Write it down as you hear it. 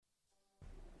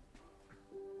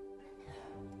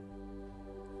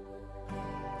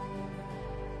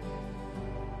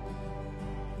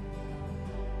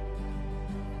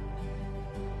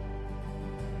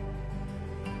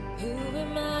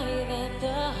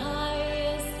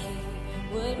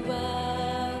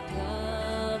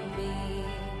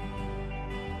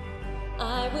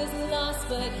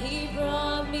what he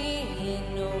brought me in.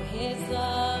 Oh, his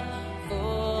love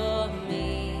for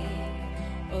me.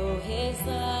 Oh, his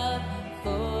love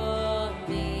for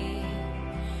me.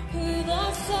 Who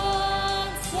the Son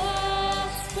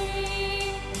sets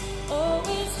free, oh,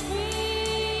 is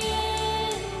free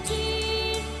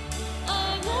indeed.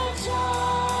 I'm a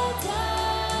child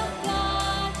of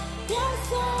God,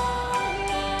 yes I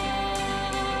am.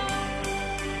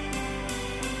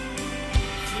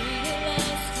 Free at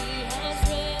last he has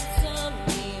ransomed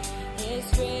me, his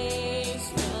grace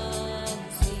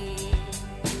runs deep.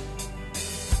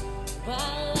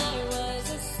 While I was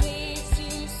a slave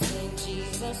to sin,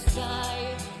 Jesus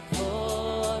died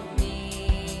for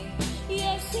me.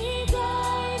 Yes, he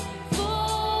died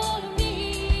for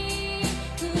me.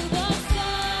 Who the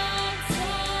Son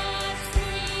sets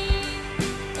free,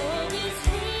 oh, is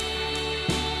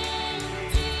free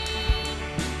indeed.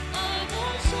 I'm a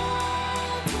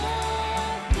child of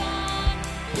God,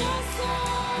 yes I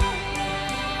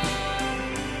am.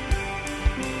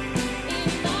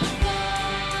 In my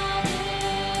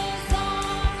Father's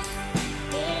arms,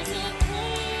 there's a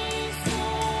place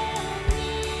for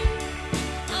me.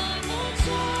 I'm a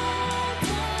child of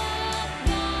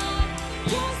God,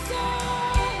 yes I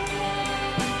am.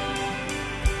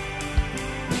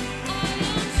 I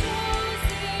am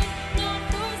chosen, not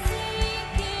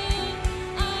forsaken.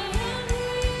 I am who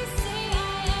you say I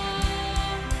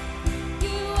am.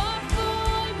 You are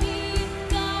for me,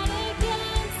 not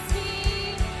against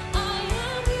me. I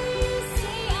am who you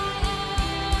say I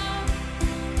am.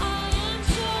 I am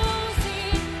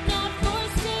chosen, not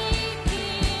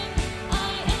forsaken. I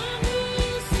am who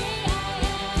you say I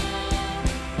am.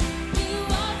 You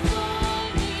are for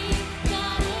me,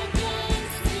 not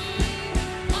against me.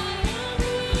 I am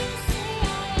who you say I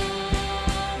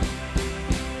am.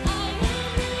 I am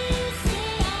who you say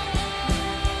I am.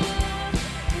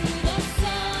 Who the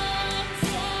Son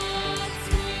sets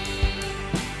free,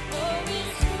 oh,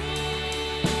 is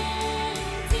free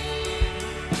indeed.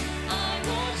 I'm a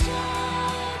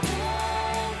child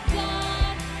of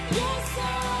God, yes I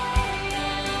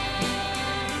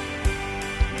am.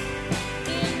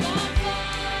 In my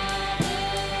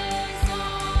Father's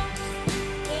arms,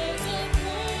 there's a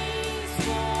place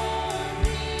for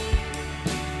me.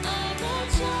 I'm a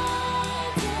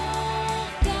child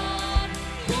of God,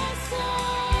 yes I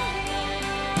am.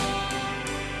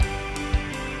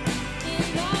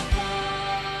 In my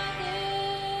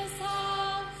Father's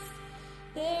house,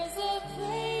 there's a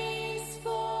place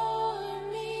for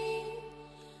me.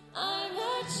 I'm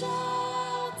a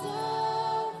child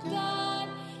of God,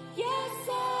 yes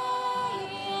I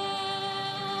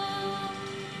am.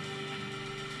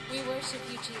 We worship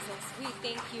you, Jesus. We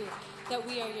thank you that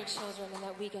we are your children and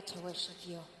that we get to worship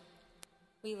you.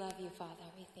 We love you, Father.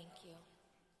 We thank you.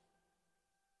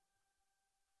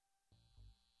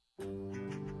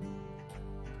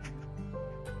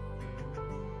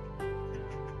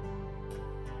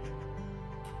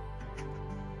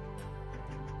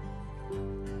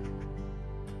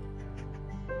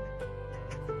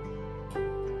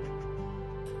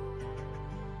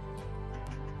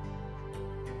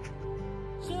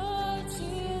 Joy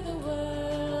to the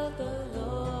world, the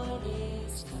Lord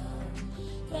is come.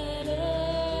 Let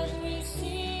earth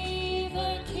receive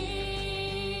a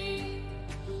King.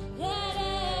 Let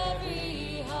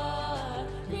every heart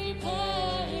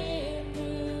prepare Him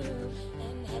room.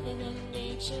 And heaven and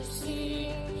nature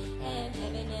sing, and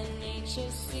heaven and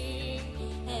nature sing,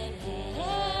 and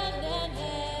heaven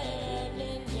and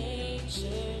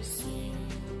nature sing.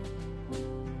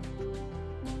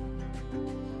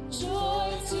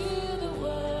 Joy to the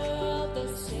world, the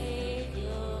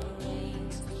Savior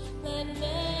reigns. Let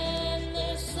men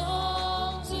their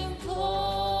songs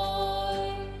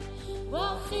employ,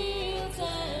 while fields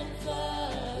and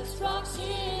floods, rocks,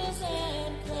 hills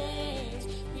and plains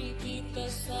repeat the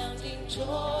sounding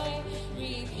joy,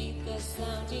 repeat the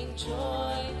sounding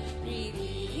joy,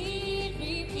 repeat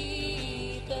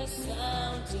the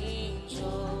sounding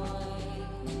joy.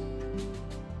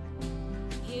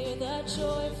 Hear the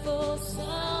joyful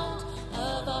sound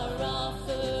of our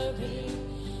offering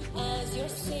as your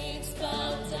saints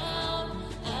bow down,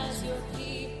 as your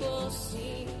people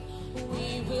sing.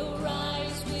 We will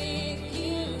rise with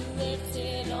you,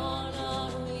 lifted on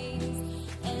our wings,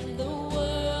 and the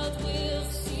world will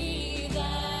see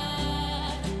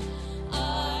that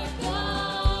our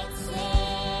God saves.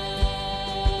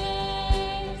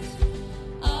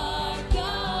 Our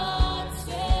God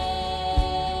saves.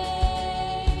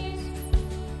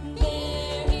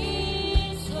 There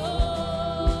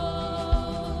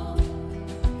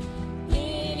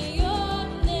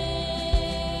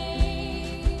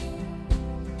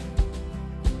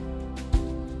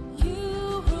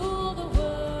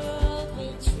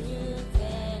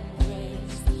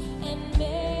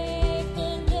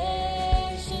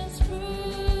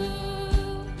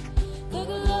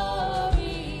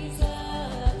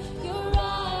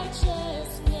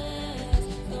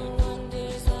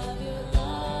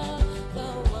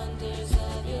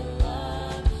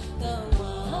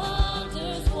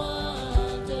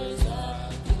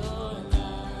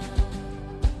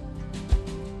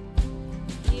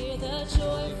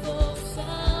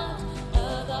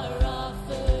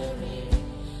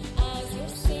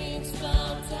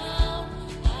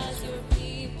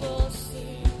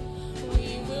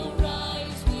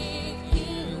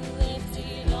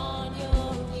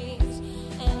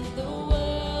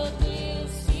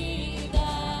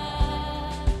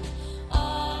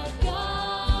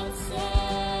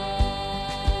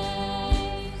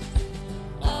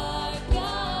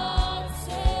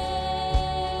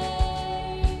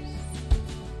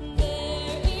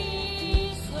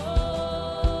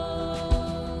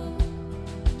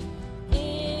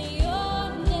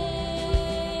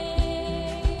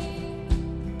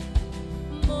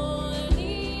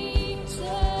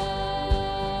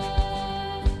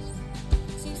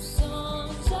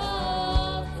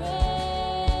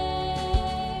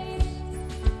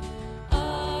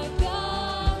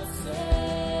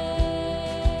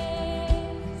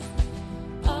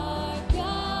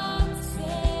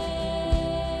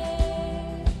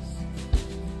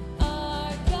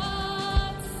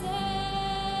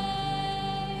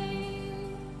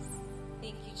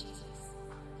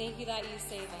Thank you that you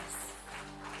save us.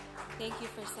 Thank you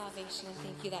for salvation, and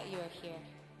thank you that you are here.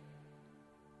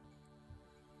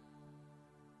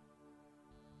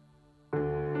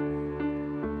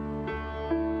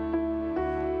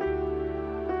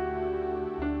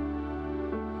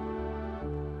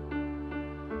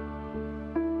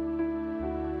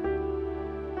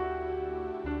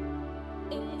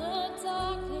 In the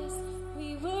darkness,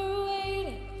 we were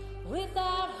waiting,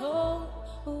 without hope,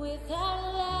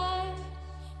 without light,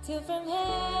 till from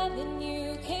heaven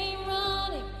you came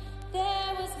running.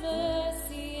 There was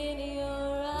mercy in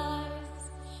your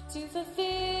eyes, to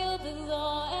fulfill the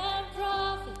law and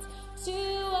prophets. To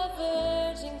a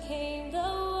virgin came the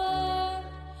word,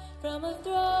 from a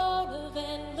throne of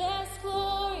endless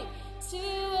glory, to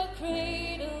a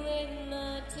cradle in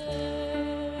the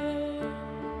dirt.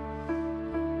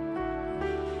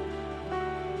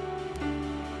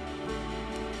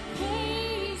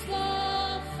 Praise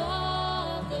the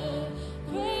Father,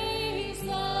 praise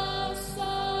the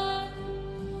Son,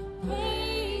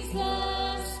 praise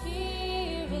the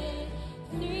Spirit,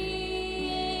 three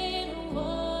in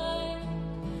one.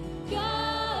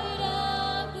 God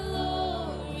of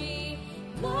glory,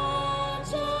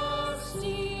 majesty,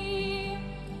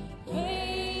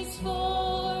 praise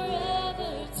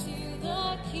forever to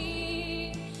the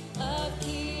King of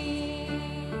Kings.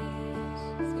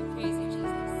 We praise you,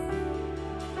 Jesus.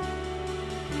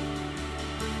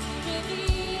 To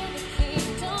reveal the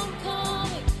kingdom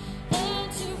coming, and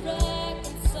to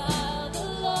reconcile the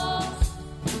lost,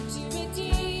 to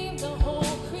redeem the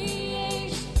whole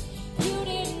creation. You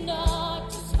did not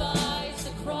despise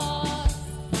the cross,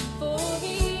 for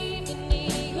even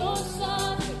in your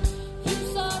suffering, you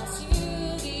saw to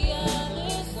the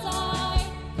other side,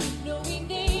 knowing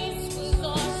this was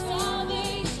our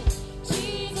salvation.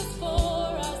 Jesus, for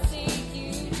our sake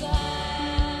you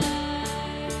died.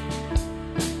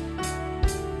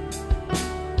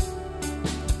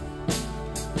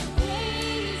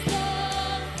 Praise the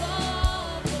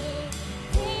Father,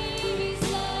 praise the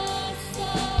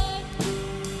Son,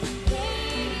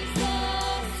 praise the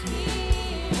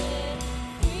Spirit,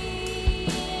 three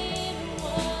in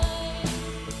one.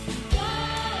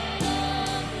 God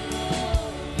of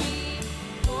glory,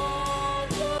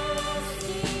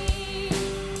 majesty,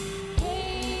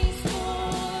 praise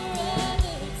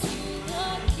forever to the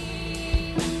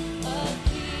King of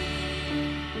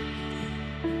Kings.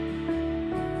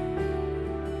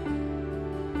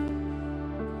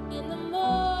 In the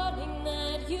morning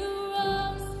that you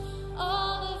rose,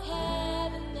 all of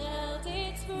heaven held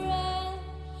its breath,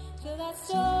 till that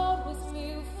stone was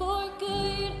moved for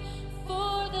good,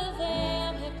 for the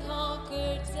Lamb had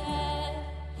conquered death,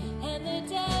 and the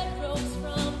dead rose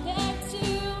from their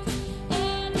tombs,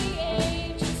 and the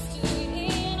angels stood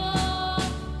in awe,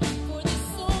 for the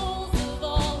souls of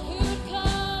all who'd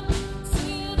come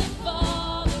to the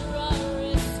Father are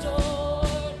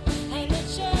restored, and the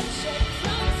church of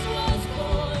Christ was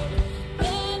born.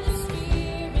 Then the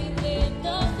Spirit lit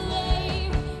the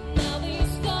flame. Now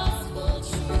this gospel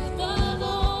truth of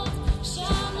old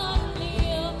shall not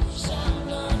live, shall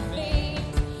not fade.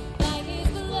 By His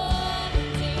blood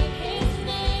and in His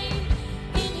name,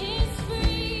 in His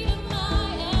freedom I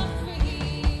am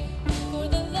free. For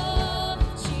the love of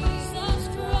Jesus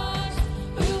Christ,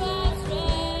 who has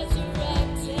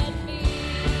resurrected me.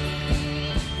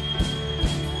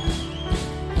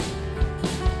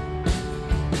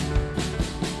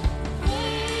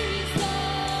 Praise the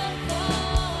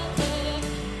Father,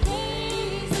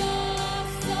 praise the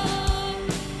Son,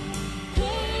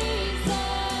 praise the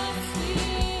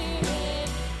Spirit,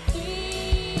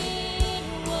 three in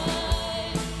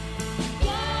one.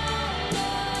 God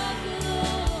of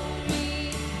glory,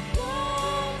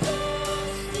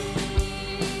 majesty,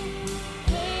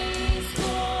 praise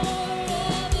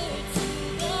forever to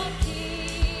the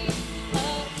King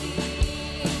of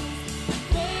Kings.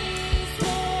 Praise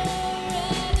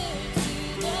forever to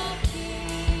the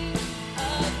King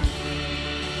of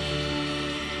Kings.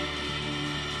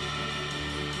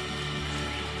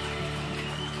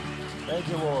 Thank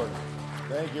you, Lord.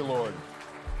 Thank you, Lord.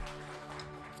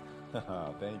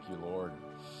 Thank you, Lord.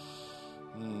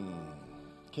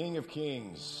 King of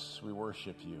Kings, we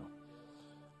worship you.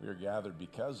 We are gathered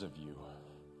because of you.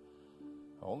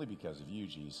 Only because of you,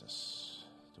 Jesus,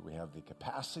 do we have the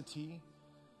capacity,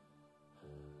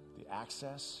 the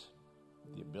access,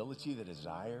 the ability, the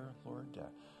desire, Lord, to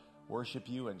worship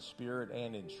you in spirit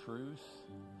and in truth.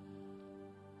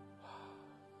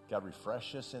 God,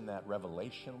 refresh us in that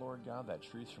revelation, Lord God, that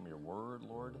truth from your word,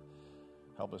 Lord.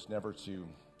 Help us never to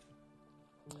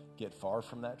get far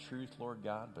from that truth, Lord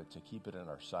God, but to keep it in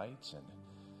our sights and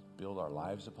build our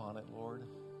lives upon it, Lord.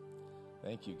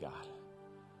 Thank you, God.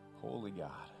 Holy God.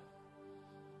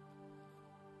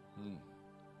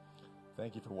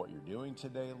 Thank you for what you're doing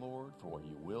today, Lord, for what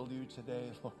you will do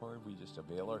today, Lord. We just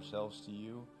avail ourselves to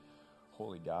you.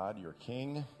 Holy God, you're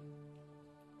King.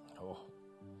 Oh,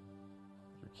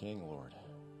 you're King, Lord.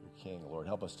 You're King, Lord.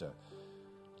 Help us to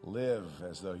live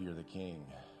as though you're the King.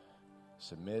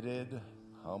 Submitted,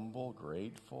 humble,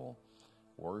 grateful,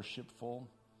 worshipful,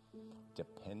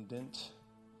 dependent.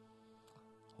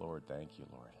 Lord, thank you,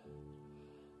 Lord.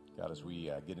 God, as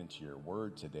we get into your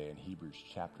word today in Hebrews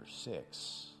chapter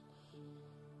 6,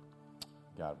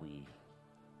 God, we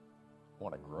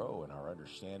want to grow in our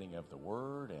understanding of the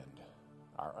word and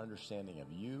our understanding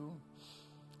of you.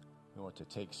 We want to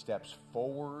take steps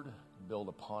forward, build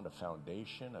upon a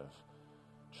foundation of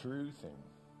truth and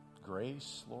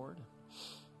grace, Lord.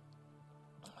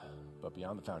 But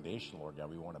beyond the foundation, Lord God,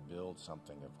 we want to build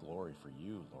something of glory for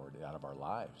you, Lord, out of our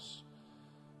lives.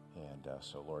 And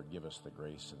so, Lord, give us the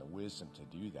grace and the wisdom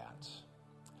to do that.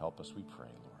 Help us, we pray,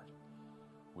 Lord.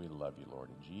 We love you, Lord.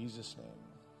 In Jesus'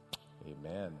 name,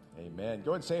 amen. Amen.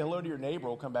 Go ahead and say hello to your neighbor.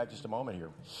 We'll come back just a moment here.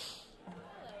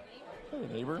 Hey,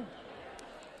 neighbor.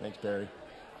 Thanks, Barry.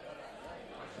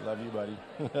 Love you, buddy.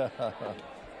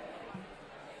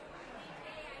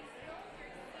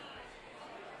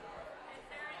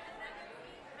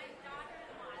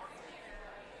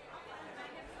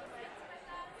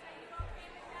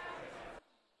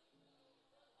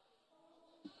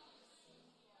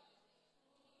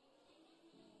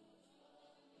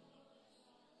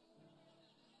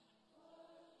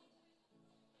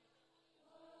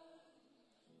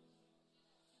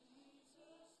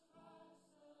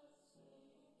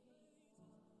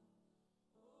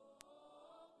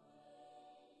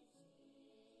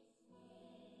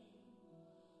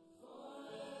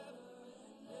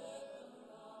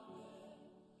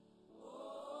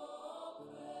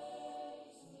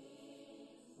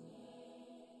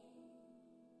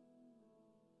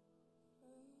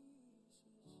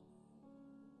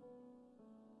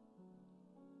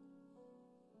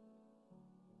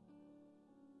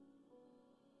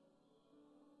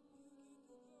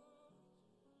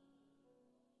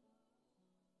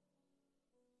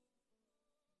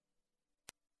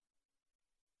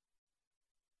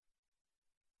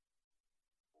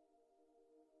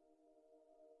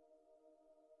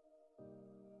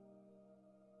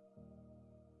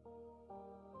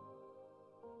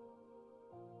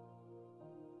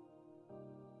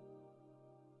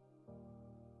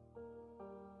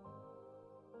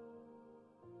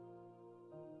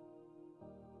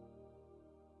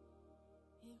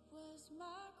 It was my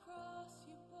cross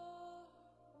you bore,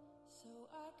 so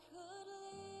I could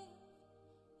live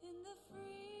in the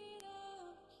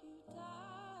freedom you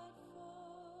died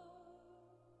for.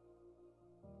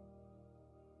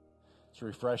 It's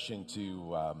refreshing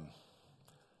to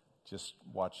just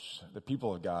watch the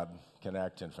people of God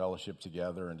connect and fellowship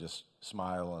together and just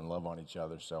smile and love on each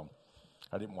other. So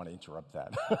I didn't want to interrupt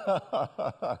that.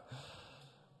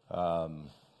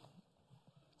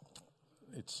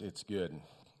 It's good.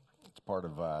 It's part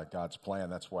of God's plan.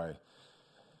 That's why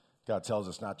God tells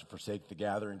us not to forsake the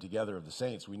gathering together of the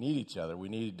saints. We need each other. We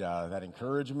need that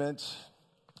encouragement,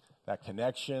 that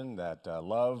connection, that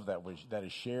love that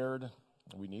is shared.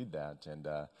 We need that. And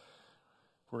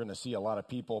we're going to see a lot of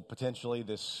people potentially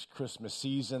this Christmas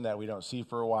season that we don't see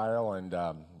for a while and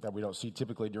that we don't see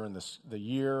typically during the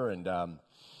year.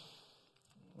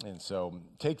 And so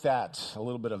take that, a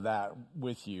little bit of that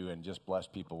with you and just bless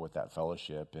people with that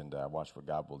fellowship and watch what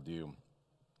God will do.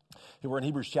 Hey, we're in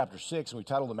Hebrews chapter 6, and we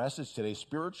titled the message today,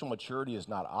 Spiritual Maturity is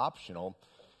Not Optional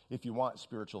If You Want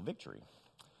Spiritual Victory.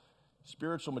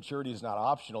 Spiritual maturity is not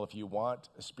optional if you want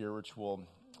a spiritual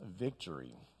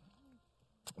victory.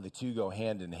 The two go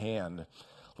hand in hand. A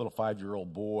little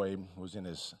 5-year-old boy was in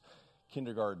his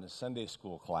kindergarten Sunday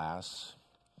school class,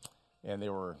 and they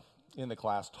were in the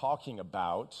class talking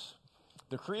about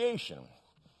the creation,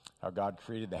 how God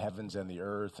created the heavens and the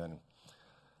earth. And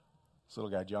this little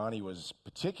guy, Johnny, was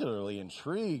particularly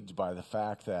intrigued by the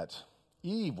fact that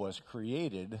Eve was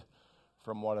created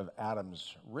from one of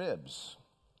Adam's ribs.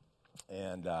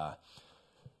 And a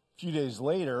few days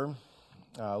later,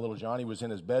 little Johnny was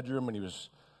in his bedroom, and he was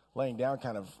laying down,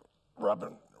 kind of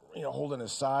rubbing, holding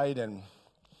his side. And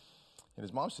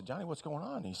his mom said, "Johnny, what's going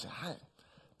on?" And he said,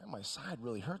 "My side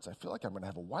really hurts. I feel like I'm going to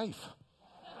have a wife."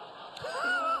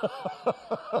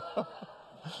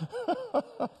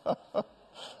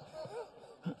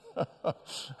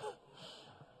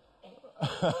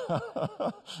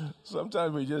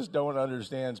 Sometimes we just don't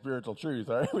understand spiritual truth,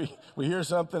 right? We hear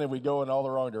something and we go in all the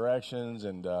wrong directions,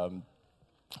 and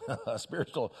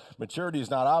Spiritual maturity is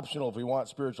not optional if we want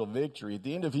spiritual victory. At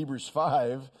the end of Hebrews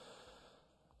 5,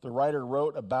 the writer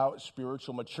wrote about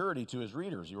spiritual maturity to his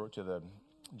readers. He wrote to the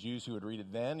Jews who would read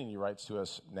it then, and he writes to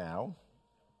us now.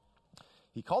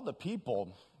 He called the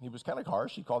people, he was kind of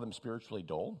harsh, he called them spiritually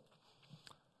dull.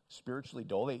 Spiritually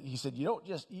dull. He said, you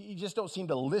just don't seem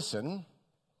to listen.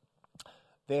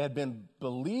 They had been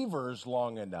believers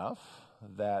long enough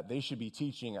that they should be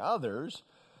teaching others,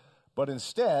 but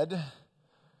instead,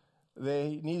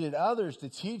 they needed others to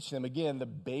teach them, again, the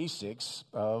basics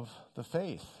of the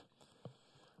faith.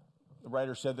 The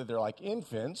writer said that they're like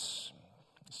infants,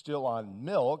 still on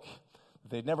milk.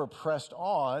 They'd never pressed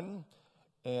on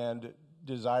and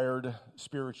desired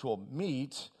spiritual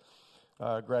meat,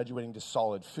 graduating to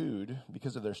solid food.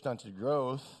 Because of their stunted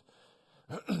growth,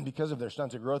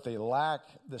 they lack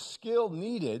the skill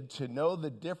needed to know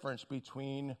the difference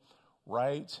between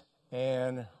right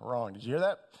and wrong. Did you hear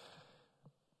that?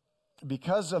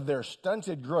 Because of their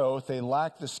stunted growth, they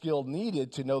lack the skill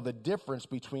needed to know the difference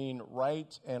between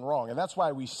right and wrong. And that's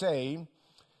why we say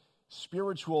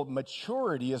spiritual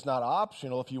maturity is not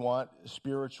optional if you want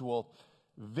spiritual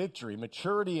victory.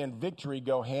 Maturity and victory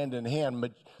go hand in hand.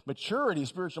 Maturity,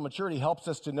 spiritual maturity, helps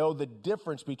us to know the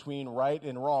difference between right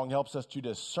and wrong, helps us to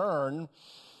discern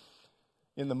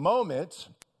in the moment,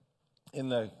 in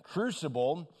the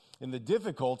crucible, in the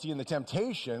difficulty, in the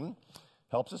temptation,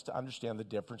 helps us to understand the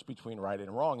difference between right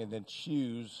and wrong and then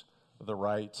choose the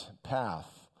right path.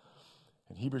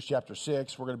 In Hebrews chapter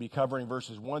 6, we're going to be covering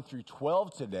verses 1 through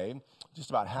 12 today, just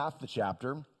about half the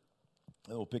chapter, and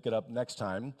we'll pick it up next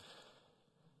time.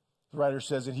 The writer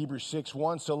says in Hebrews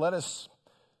 6:1, so let us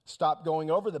stop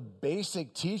going over the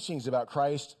basic teachings about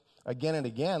Christ again and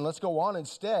again. Let's go on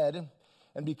instead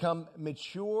and become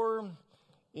mature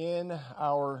in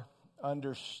our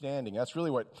understanding. That's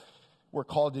really what we're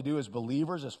called to do as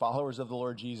believers, as followers of the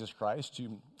Lord Jesus Christ,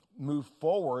 to move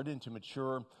forward into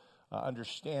mature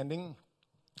understanding.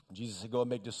 Jesus said, go and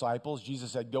make disciples.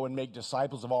 Jesus said, go and make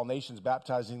disciples of all nations,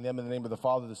 baptizing them in the name of the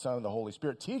Father, the Son, and the Holy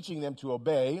Spirit, teaching them to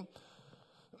obey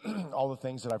all the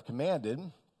things that I've commanded.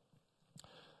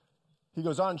 He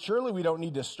goes on, surely we don't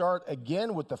need to start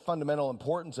again with the fundamental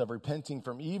importance of repenting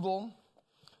from evil.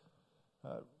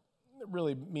 It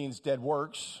really means dead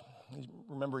works.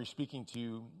 Remember, he's speaking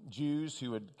to Jews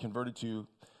who had converted to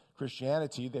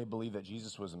Christianity. They believed that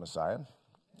Jesus was the Messiah.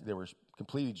 They were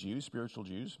completed Jews, spiritual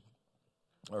Jews,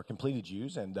 or completed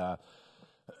Jews. And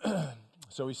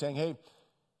so he's saying, hey,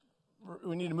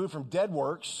 we need to move from dead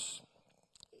works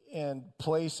and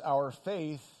place our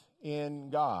faith in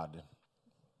God.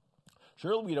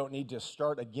 Surely we don't need to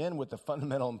start again with the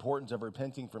fundamental importance of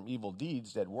repenting from evil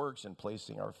deeds, dead works, and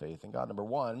placing our faith in God. Number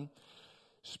one,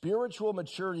 spiritual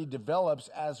maturity develops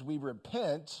as we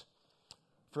repent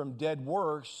from dead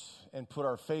works and put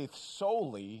our faith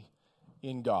solely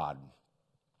in God.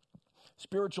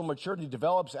 Spiritual maturity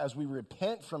develops as we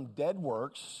repent from dead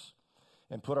works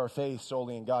and put our faith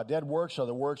solely in God. Dead works are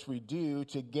the works we do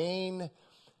to gain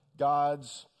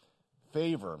God's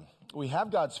favor. We have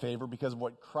God's favor because of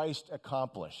what Christ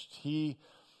accomplished. He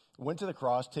went to the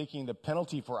cross, taking the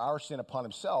penalty for our sin upon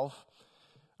himself,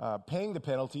 paying the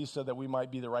penalty so that we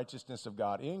might be the righteousness of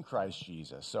God in Christ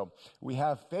Jesus. So we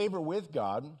have favor with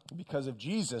God because of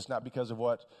Jesus, not because of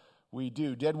what we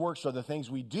do. Dead works are the things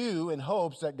we do in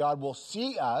hopes that God will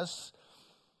see us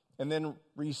and then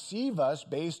receive us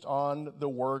based on the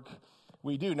work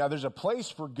we do. Now, there's a place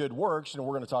for good works, and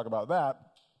we're going to talk about that,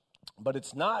 but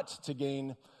it's not to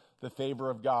gain the favor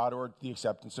of God or the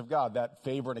acceptance of God. That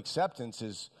favor and acceptance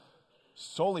is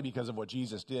solely because of what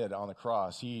Jesus did on the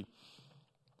cross. He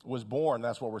was born.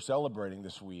 That's what we're celebrating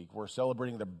this week. We're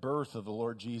celebrating the birth of the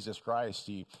Lord Jesus Christ.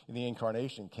 He, in the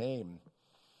incarnation, came.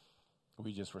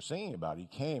 We just were singing about it.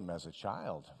 He came as a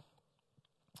child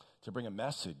to bring a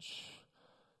message,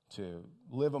 to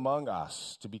live among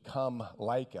us, to become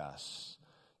like us,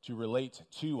 to relate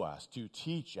to us, to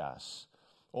teach us,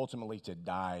 ultimately to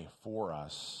die for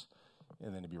us,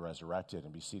 and then to be resurrected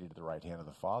and be seated at the right hand of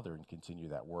the Father and continue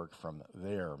that work from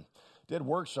there. Dead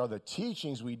works are the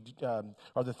teachings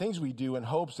are the things we do in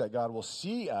hopes that God will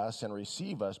see us and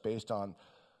receive us based on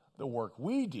the work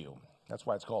we do. That's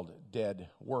why it's called dead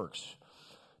works.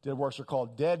 Dead works are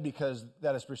called dead because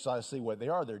that is precisely what they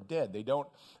are. They're dead. They don't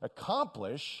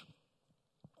accomplish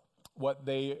what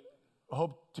they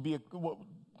hope to be,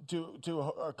 to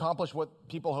accomplish what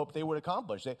people hope they would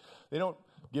accomplish. They don't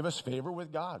give us favor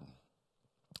with God.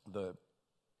 The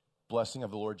blessing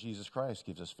of the Lord Jesus Christ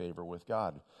gives us favor with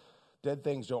God. Dead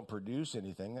things don't produce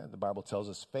anything. The Bible tells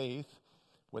us faith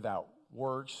without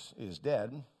works is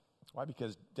dead. Why?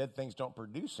 Because dead things don't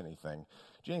produce anything.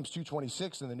 James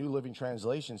 2:26 in the New Living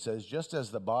Translation says, just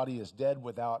as the body is dead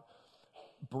without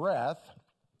breath,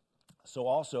 so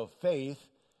also faith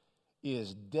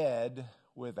is dead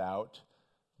without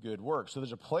good works. So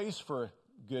there's a place for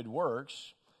good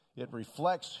works. It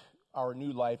reflects our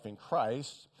new life in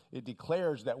Christ. It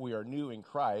declares that we are new in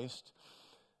Christ.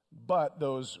 But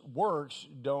those works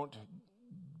don't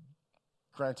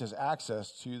grant us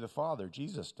access to the Father.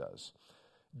 Jesus does.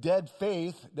 Dead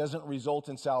faith doesn't result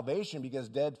in salvation because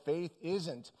dead faith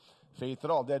isn't faith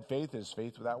at all. Dead faith is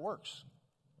faith without works.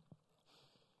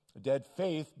 Dead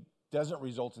faith doesn't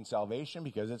result in salvation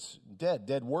because it's dead.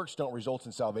 Dead works don't result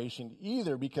in salvation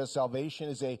either because salvation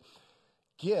is a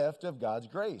gift of God's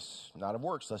grace, not of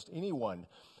works, lest anyone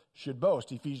should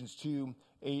boast. Ephesians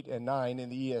 2:8-9 in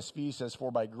the ESV says,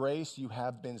 for by grace you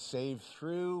have been saved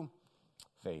through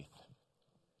faith.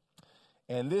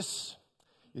 And this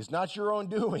is not your own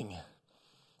doing.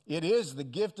 It is the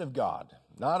gift of God,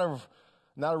 not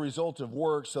a result of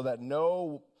works, so that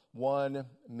no one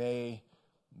may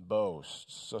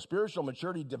boast. So spiritual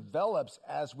maturity develops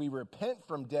as we repent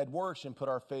from dead works and put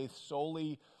our faith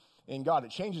solely in God.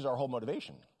 It changes our whole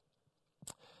motivation.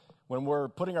 When we're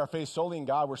putting our faith solely in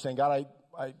God, we're saying, God,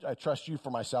 I trust you for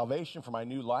my salvation, for my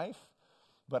new life.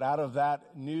 But out of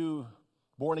that new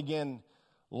born-again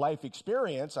life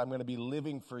experience, I'm going to be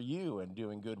living for you and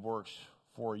doing good works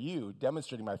for you,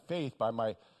 demonstrating my faith by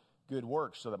my good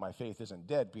works so that my faith isn't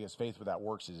dead, because faith without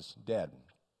works is dead.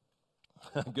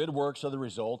 Good works are the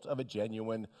result of a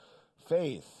genuine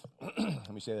faith.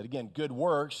 Let me say that again. Good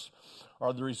works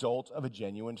are the result of a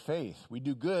genuine faith. We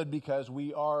do good because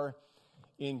we are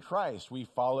in Christ. We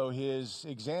follow his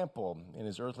example in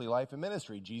his earthly life and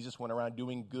ministry. Jesus went around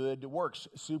doing good works,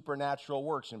 supernatural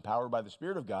works, empowered by the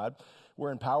Spirit of God.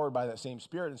 We're empowered by that same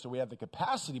Spirit, and so we have the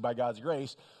capacity by God's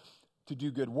grace to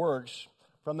do good works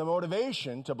from the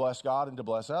motivation to bless God and to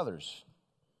bless others,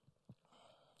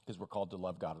 because we're called to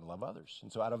love God and love others.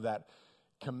 And so out of that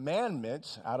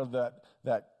commandment, out of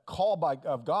that call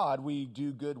of God, we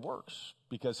do good works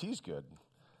because he's good.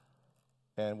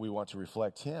 And we want to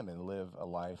reflect him and live a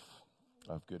life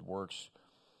of good works,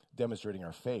 demonstrating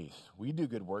our faith. We do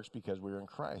good works because we're in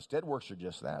Christ. Dead works are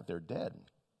just that. They're dead.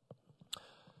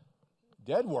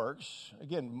 Dead works,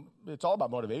 again, it's all about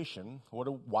motivation.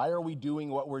 Why are we doing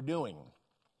what we're doing?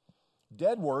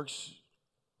 Dead works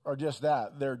are just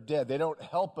that. They're dead. They don't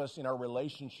help us in our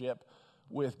relationship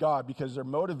with God because they're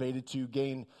motivated to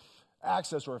gain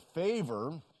access or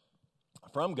favor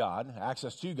from God,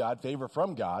 access to God, favor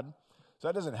from God. So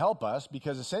that doesn't help us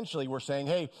because essentially we're saying,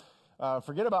 hey,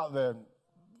 forget about the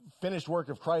finished work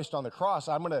of Christ on the cross.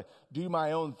 I'm going to do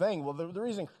my own thing. Well, the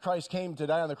reason Christ came to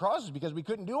die on the cross is because we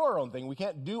couldn't do our own thing. We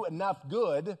can't do enough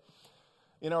good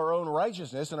in our own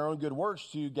righteousness and our own good works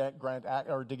to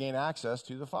gain access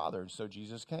to the Father. So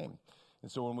Jesus came.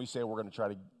 And so when we say we're going to try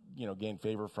to gain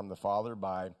favor from the Father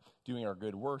by doing our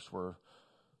good works, we're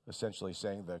essentially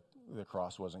saying that the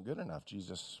cross wasn't good enough.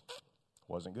 Jesus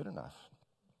wasn't good enough.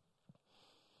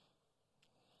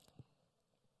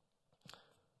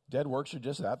 Dead works are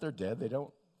just that. They're dead. They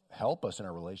don't help us in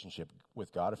our relationship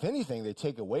with God. If anything, they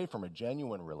take away from a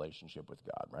genuine relationship with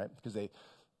God, right? Because they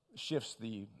shifts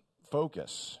the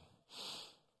focus.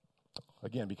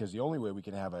 Again, because the only way we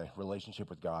can have a relationship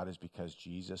with God is because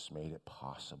Jesus made it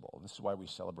possible. This is why we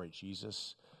celebrate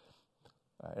Jesus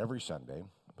every Sunday,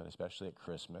 but especially at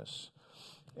Christmas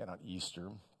and on Easter,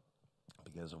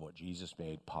 because of what Jesus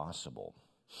made possible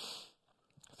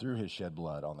through his shed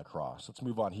blood on the cross. Let's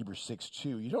move on. Hebrews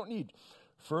 6:2. You don't need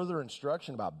further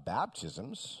instruction about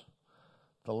baptisms,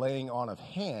 the laying on of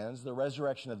hands, the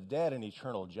resurrection of the dead, and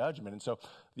eternal judgment. And so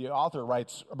the author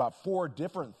writes about 4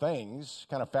 different things,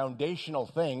 kind of foundational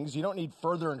things. You don't need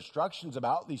further instructions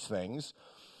about these things.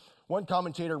 One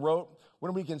commentator wrote,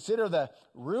 when we consider the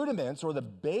rudiments or the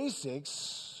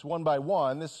basics one by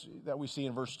one, this that we see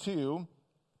in verse 2,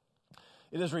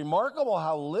 it is remarkable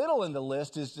how little in the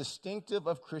list is distinctive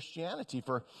of Christianity,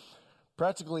 for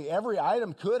practically every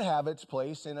item could have its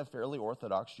place in a fairly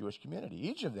Orthodox Jewish community.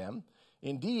 Each of them,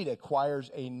 indeed, acquires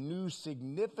a new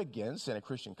significance in a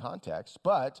Christian context,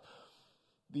 but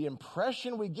the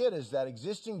impression we get is that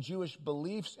existing Jewish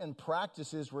beliefs and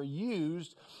practices were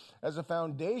used as a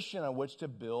foundation on which to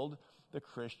build the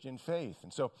Christian faith.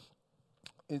 And so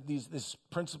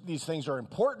these things are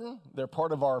important. They're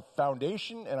part of our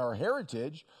foundation and our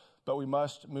heritage, but we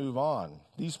must move on.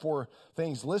 These 4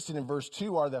 things listed in verse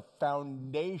 2 are the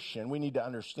foundation. We need to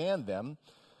understand them.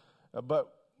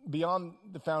 But beyond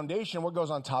the foundation, what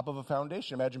goes on top of a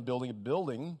foundation? Imagine building a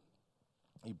building.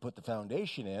 You put the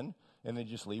foundation in, and then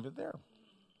just leave it there.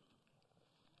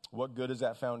 What good is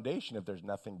that foundation if there's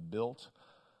nothing built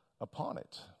upon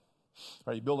it?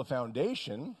 Right, you build a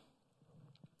foundation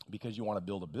because you want to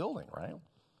build a building, right?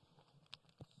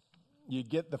 You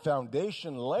get the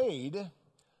foundation laid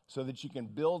so that you can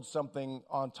build something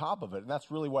on top of it. And that's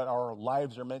really what our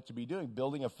lives are meant to be doing,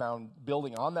 building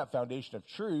on that foundation of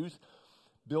truth,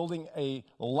 building a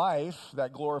life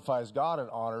that glorifies God and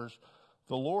honors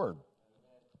the Lord.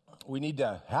 We need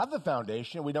to have the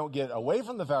foundation. We don't get away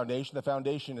from the foundation. The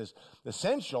foundation is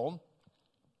essential.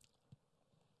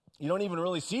 You don't even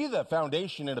really see the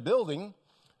foundation in a building,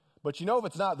 but you know if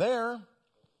it's not there,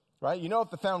 right? You know if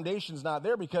the foundation's not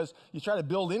there, because you try to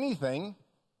build anything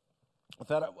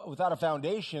without a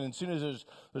foundation, and as soon as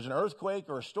there's an earthquake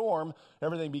or a storm,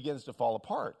 everything begins to fall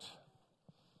apart.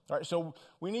 All right, so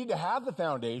we need to have the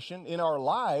foundation in our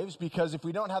lives, because if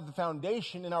we don't have the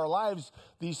foundation in our lives,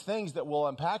 these things that we'll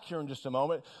unpack here in just a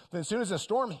moment, then as soon as a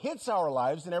storm hits our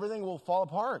lives, then everything will fall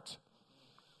apart.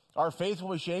 Our faith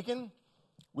will be shaken.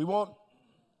 We won't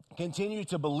continue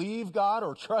to believe God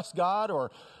or trust God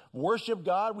or worship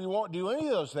God. We won't do any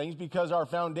of those things because our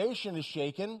foundation is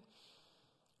shaken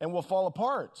and will fall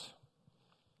apart.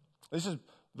 This is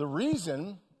the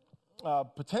reason,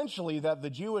 potentially, that the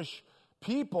Jewish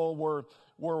people were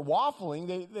waffling.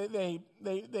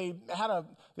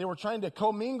 They were trying to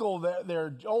commingle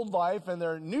their old life and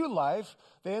their new life.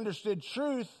 They understood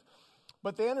truth,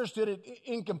 but they understood it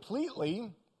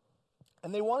incompletely,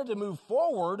 and they wanted to move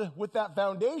forward with that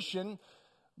foundation,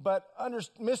 but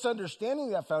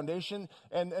misunderstanding that foundation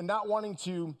and not wanting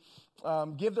to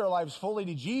give their lives fully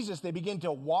to Jesus, they begin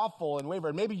to waffle and waver.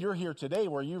 And maybe you're here today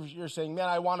where you're saying, man,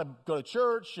 I want to go to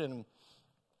church, and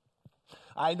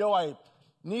I know I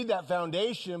need that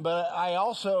foundation, but I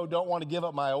also don't want to give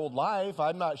up my old life.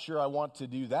 I'm not sure I want to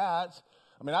do that.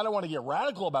 I mean, I don't want to get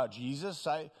radical about Jesus.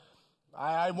 I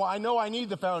know I need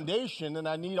the foundation, and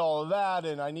I need all of that,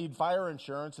 and I need fire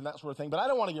insurance and that sort of thing, but I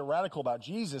don't want to get radical about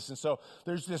Jesus. And so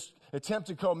there's this attempt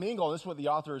to commingle. This is what the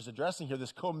author is addressing here,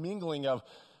 this commingling of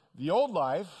the old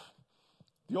life,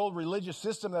 the old religious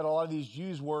system that a lot of these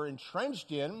Jews were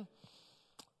entrenched in.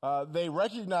 They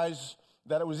recognized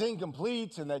that it was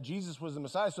incomplete and that Jesus was the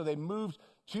Messiah, so they moved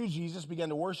to Jesus, began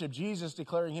to worship Jesus,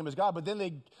 declaring him as God, but then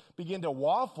they begin to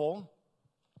waffle,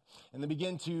 and they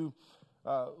begin to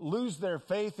lose their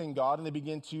faith in God, and they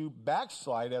begin to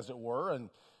backslide, as it were. And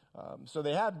so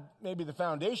they had maybe the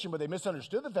foundation, but they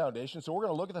misunderstood the foundation. So we're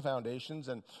going to look at the foundations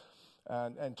and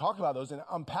talk about those and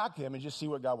unpack them and just see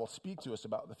what God will speak to us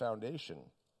about the foundation.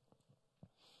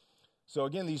 So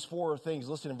again, these four things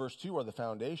listed in verse 2 are the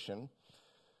foundation.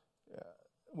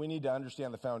 We need to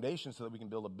understand the foundation so that we can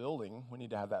build a building. We need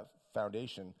to have that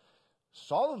foundation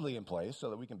solidly in place so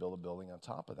that we can build a building on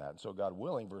top of that. And so God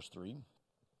willing, verse 3,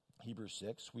 Hebrews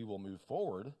 6, we will move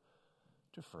forward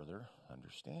to further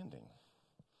understanding.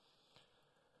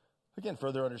 Again,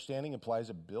 further understanding implies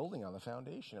a building on the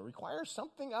foundation. It requires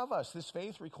something of us. This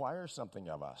faith requires something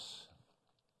of us.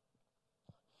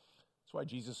 That's why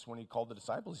Jesus, when he called the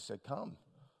disciples, he said, come,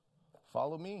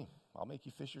 follow me. I'll make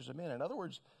you fishers of men. In other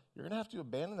words, you're going to have to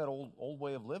abandon that old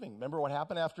way of living. Remember what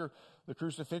happened after the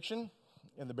crucifixion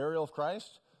and the burial of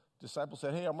Christ? Disciples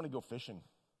said, hey, I'm going to go fishing,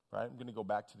 right? I'm going to go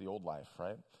back to the old life,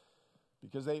 right?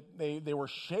 Because they were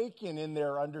shaken in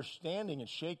their understanding and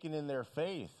shaken in their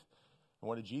faith. And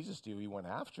what did Jesus do? He went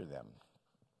after them,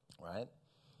 right?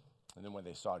 And then when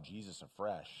they saw Jesus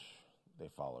afresh, they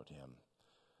followed him.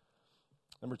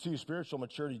 Number 2, spiritual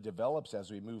maturity develops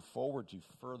as we move forward to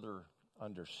further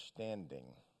understanding.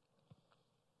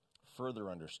 Further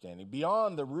understanding.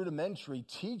 Beyond the rudimentary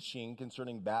teaching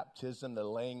concerning baptism, the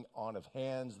laying on of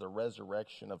hands, the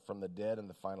resurrection from the dead, and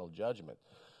the final judgment.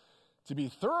 To be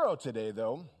thorough today,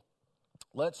 though,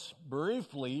 let's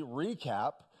briefly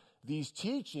recap these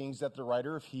teachings that the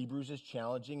writer of Hebrews is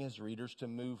challenging his readers to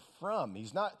move from.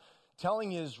 He's not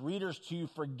telling his readers to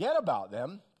forget about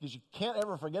them, because you can't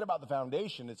ever forget about the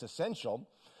foundation. It's essential.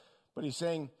 But he's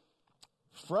saying,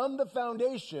 from the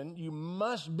foundation, you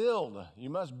must build.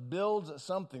 You must build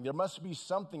something. There must be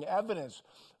something, evidence,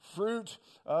 fruit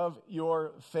of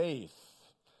your faith.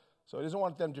 So he doesn't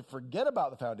want them to forget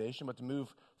about the foundation, but to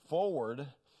move forward,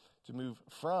 to move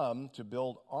from, to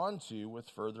build onto with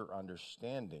further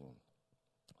understanding.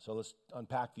 So let's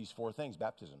unpack these four things.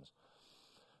 Baptisms.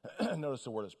 Notice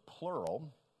the word is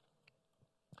plural.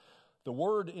 The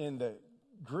word in the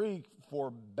Greek for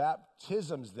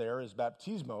baptisms there is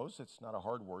baptismos. It's not a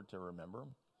hard word to remember,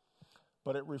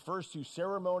 but it refers to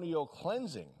ceremonial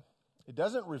cleansing. It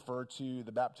doesn't refer to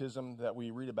the baptism that we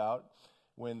read about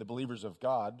when the believers of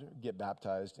God get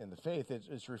baptized in the faith.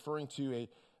 It's referring to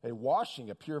a washing,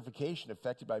 a purification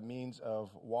effected by means of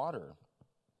water.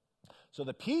 So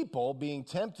the people being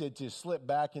tempted to slip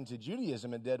back into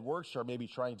Judaism and dead works are maybe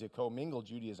trying to commingle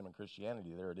Judaism and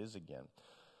Christianity. There it is again.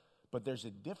 But there's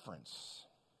a difference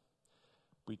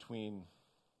between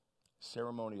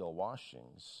ceremonial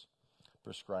washings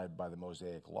prescribed by the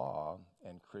Mosaic Law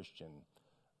and Christian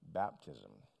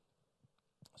baptism.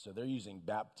 So they're using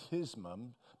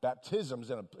baptisms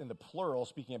in the plural,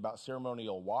 speaking about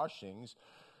ceremonial washings.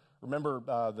 Remember,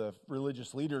 the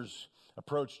religious leaders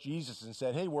approached Jesus and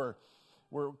said, hey, we're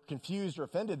confused or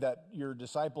offended that your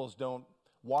disciples don't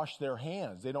wash their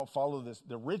hands. They don't follow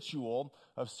the ritual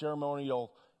of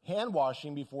ceremonial hand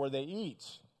washing before they eat.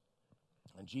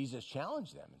 And Jesus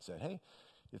challenged them and said, hey,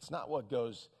 it's not what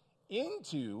goes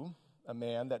into a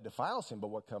man that defiles him, but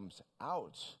what comes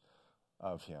out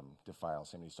of him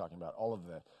defiles him. He's talking about all of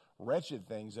the wretched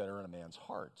things that are in a man's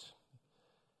heart.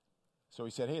 So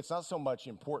he said, hey, it's not so much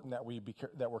important that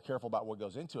we're careful about what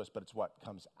goes into us, but it's what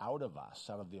comes out of us.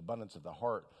 Out of the abundance of the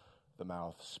heart, the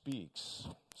mouth speaks.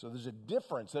 So there's a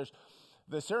difference.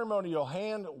 The ceremonial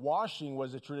hand washing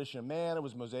was a tradition of man. It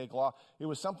was Mosaic law. It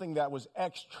was something that was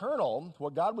external.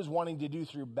 What God was wanting to do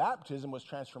through baptism was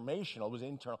transformational. It was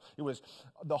internal. It was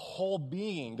the whole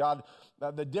being.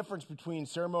 The difference between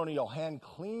ceremonial hand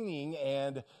cleaning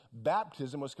and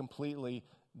baptism was completely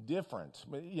different.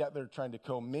 Yet they're trying to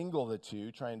commingle the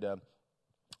two, trying to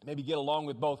maybe get along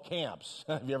with both camps.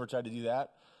 Have you ever tried to do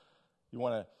that? You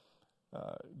want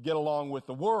to get along with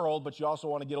the world, but you also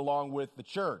want to get along with the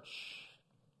church.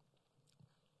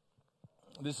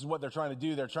 This is what they're trying to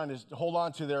do. They're trying to hold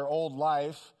on to their old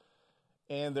life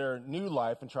and their new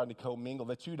life and trying to commingle.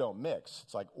 The two don't mix.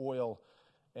 It's like oil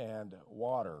and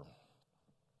water.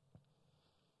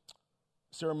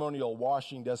 Ceremonial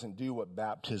washing doesn't do what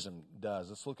baptism does.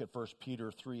 Let's look at 1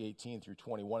 Peter 3:18 through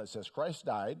 21. It says, Christ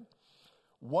died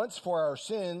once for our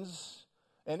sins.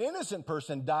 An innocent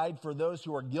person died for those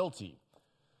who are guilty.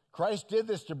 Christ did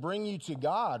this to bring you to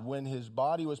God when his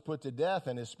body was put to death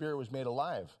and his spirit was made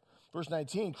alive. Verse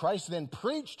 19, Christ then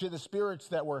preached to the spirits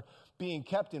that were being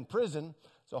kept in prison.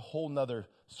 It's a whole nother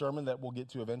sermon that we'll get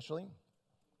to eventually.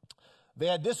 They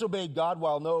had disobeyed God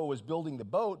while Noah was building the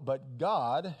boat, but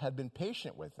God had been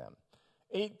patient with them.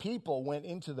 8 people went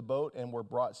into the boat and were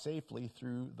brought safely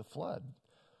through the flood.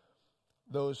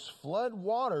 Those flood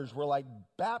waters were like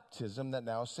baptism that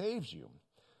now saves you.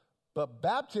 But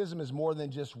baptism is more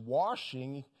than just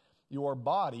washing your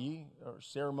body or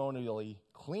ceremonially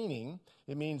cleaning.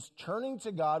 It means turning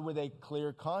to God with a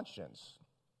clear conscience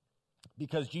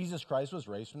because Jesus Christ was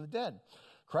raised from the dead.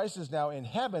 Christ is now in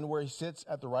heaven where he sits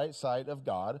at the right side of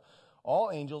God.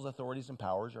 All angels, authorities, and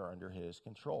powers are under his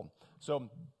control. So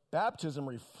baptism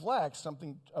reflects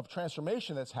something of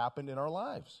transformation that's happened in our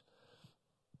lives.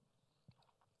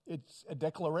 It's a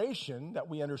declaration that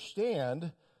we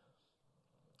understand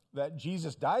that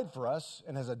Jesus died for us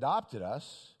and has adopted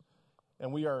us,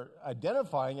 and we are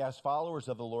identifying as followers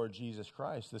of the Lord Jesus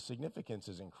Christ. The significance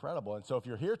is incredible. And so if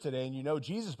you're here today and you know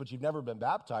Jesus, but you've never been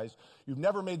baptized, you've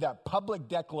never made that public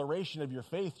declaration of your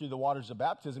faith through the waters of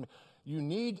baptism, you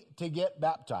need to get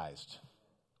baptized.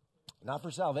 Not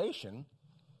for salvation,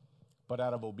 but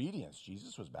out of obedience.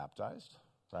 Jesus was baptized,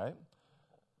 right?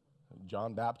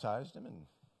 John baptized him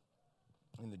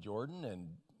in the Jordan,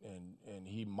 and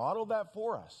he modeled that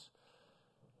for us.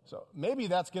 So maybe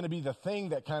that's going to be the thing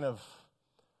that kind of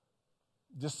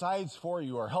decides for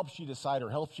you or helps you decide or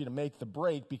helps you to make the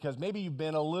break, because maybe you've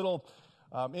been a little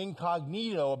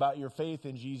incognito about your faith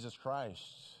in Jesus Christ.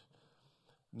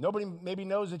 Nobody maybe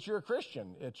knows that you're a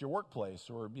Christian at your workplace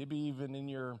or maybe even in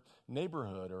your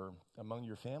neighborhood or among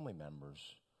your family members.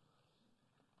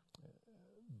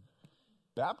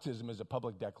 Baptism is a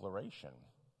public declaration.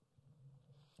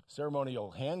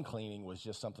 Ceremonial hand cleaning was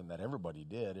just something that everybody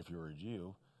did if you were a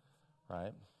Jew,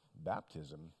 right?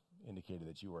 Baptism indicated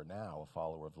that you are now a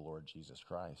follower of the Lord Jesus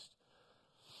Christ.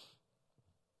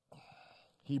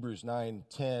 Hebrews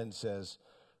 9:10 says,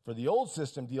 for the old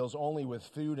system deals only with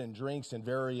food and drinks and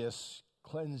various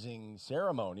cleansing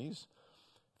ceremonies,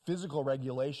 physical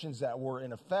regulations that were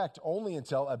in effect only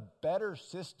until a better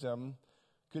system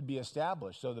could be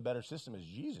established. So the better system is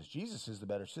Jesus. Jesus is the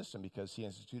better system because he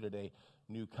instituted a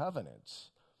new covenant.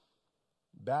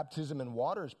 Baptism in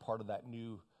water is part of that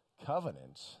new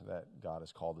covenant that God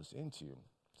has called us into.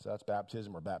 So that's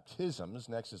baptism or baptisms.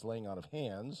 Next is laying on of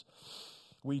hands.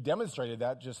 We demonstrated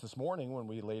that just this morning when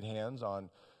we laid hands on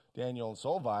Daniel and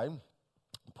Solvi,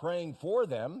 praying for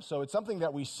them. So it's something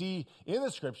that we see in the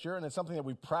scripture, and it's something that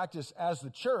we practice as the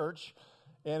church,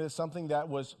 and it's something that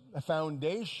was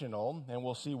foundational, and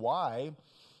we'll see why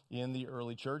in the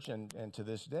early church and to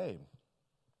this day.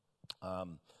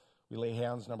 We lay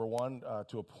hands, number one,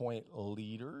 to appoint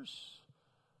leaders.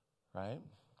 right?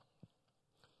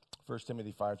 1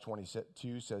 Timothy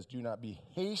 5:22 says, "Do not be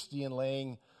hasty in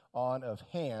laying on of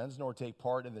hands, nor take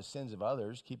part in the sins of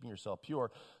others, keeping yourself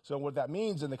pure." So what that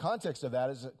means in the context of that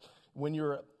is that when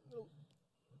you're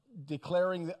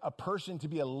declaring a person to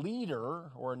be a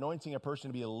leader or anointing a person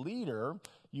to be a leader,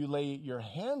 you lay your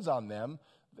hands on them,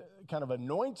 kind of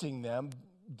anointing them,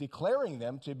 declaring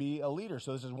them to be a leader.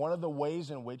 So this is one of the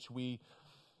ways in which we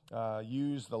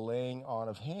use the laying on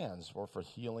of hands, or for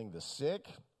healing the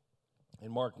sick.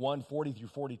 In Mark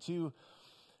 1:40-42,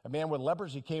 a man with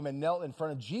leprosy came and knelt in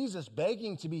front of Jesus,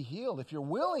 begging to be healed. "If you're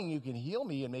willing, you can heal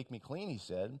me and make me clean," he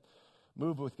said.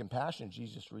 Moved with compassion,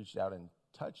 Jesus reached out and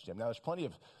touched him. Now, there's plenty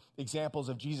of examples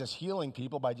of Jesus healing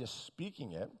people by just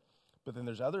speaking it, but then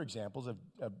there's other examples of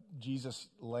Jesus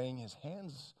laying his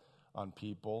hands on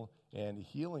people and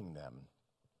healing them.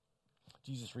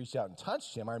 Jesus reached out and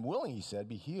touched him. "I'm willing," he said,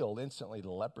 "be healed." Instantly,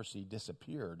 the leprosy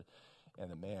disappeared, and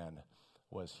the man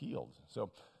was healed. So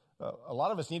a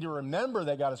lot of us need to remember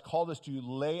that God has called us to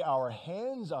lay our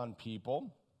hands on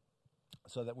people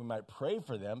so that we might pray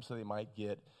for them, so they might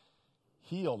get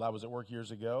healed. I was at work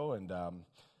years ago, and a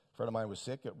friend of mine was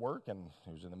sick at work, and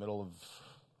he was in the middle of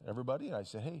everybody, and I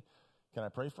said, "Hey, can I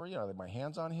pray for you?" I laid my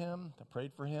hands on him, I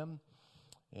prayed for him,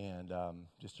 and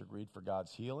just agreed for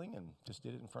God's healing, and just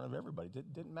did it in front of everybody.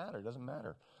 Didn't matter. It doesn't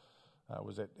matter. I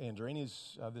was at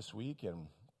Andrini's this week, and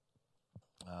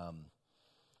I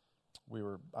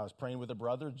was praying with a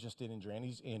brother just in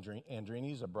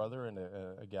Andrini's, a brother and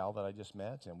a gal that I just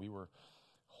met, and we were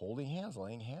holding hands,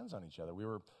 laying hands on each other. We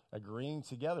were agreeing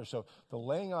together. So the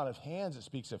laying on of hands, it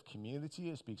speaks of community,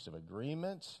 it speaks of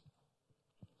agreement.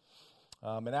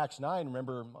 In Acts 9,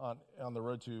 remember on the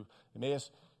road to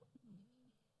Emmaus,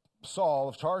 Saul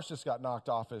of Tarsus got knocked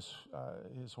off his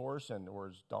horse or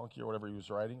his donkey or whatever he was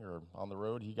riding, or on the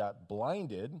road. He got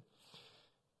blinded.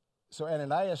 So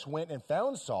Ananias went and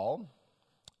found Saul.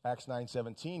 Acts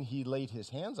 9:17, he laid his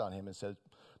hands on him and said,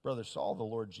 "Brother Saul, the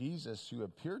Lord Jesus, who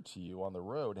appeared to you on the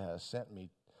road, has sent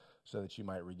me so that you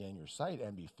might regain your sight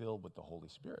and be filled with the Holy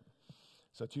Spirit."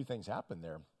 So two things happened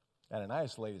there.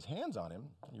 Ananias laid his hands on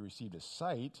him, he received his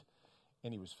sight,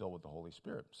 and he was filled with the Holy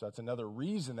Spirit. So that's another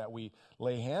reason that we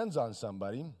lay hands on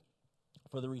somebody,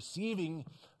 for the receiving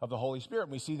of the Holy Spirit.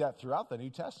 And we see that throughout the New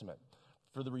Testament.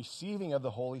 For the receiving of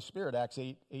the Holy Spirit. Acts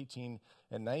 8:18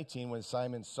 and 19, when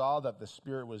Simon saw that the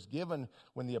Spirit was given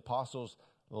when the apostles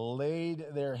laid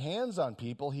their hands on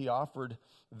people, he offered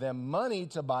them money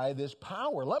to buy this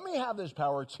power. "Let me have this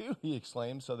power too," he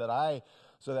exclaimed, so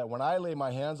that when I lay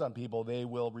my hands on people, they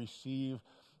will receive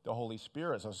the Holy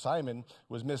Spirit. So Simon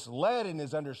was misled in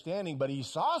his understanding, but he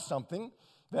saw something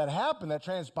that happened, that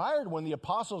transpired when the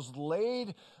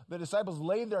disciples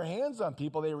laid their hands on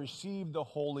people. They received the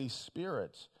Holy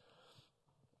Spirit.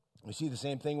 We see the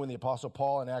same thing when the Apostle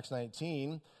Paul in Acts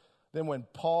 19, then when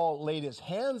Paul laid his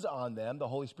hands on them, the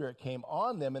Holy Spirit came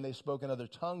on them, and they spoke in other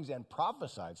tongues and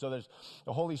prophesied. So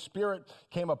the Holy Spirit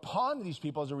came upon these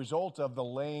people as a result of the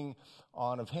laying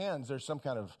on of hands. There's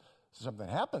something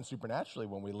happens supernaturally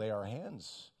when we lay our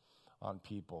hands on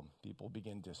people. People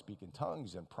begin to speak in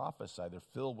tongues and prophesy. They're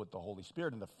filled with the Holy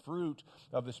Spirit and the fruit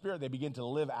of the Spirit. They begin to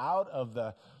live out of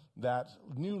that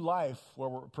new life where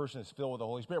a person is filled with the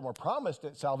Holy Spirit. We're promised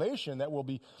at salvation that we'll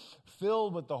be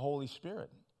filled with the Holy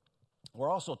Spirit. We're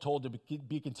also told to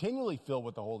be continually filled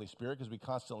with the Holy Spirit, because we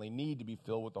constantly need to be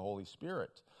filled with the Holy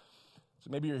Spirit. So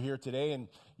maybe you're here today and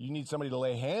you need somebody to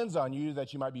lay hands on you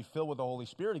that you might be filled with the Holy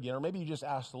Spirit again. Or maybe you just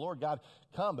ask the Lord, "God,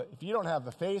 come." But if you don't have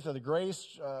the faith or the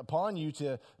grace upon you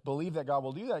to believe that God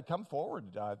will do that, come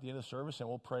forward at the end of the service and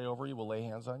we'll pray over you. We'll lay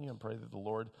hands on you and pray that the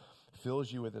Lord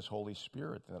fills you with His Holy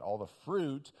Spirit, and that all the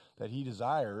fruit that He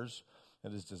desires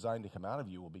and is designed to come out of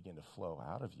you will begin to flow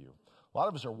out of you. A lot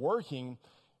of us are working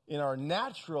in our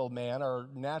natural man, our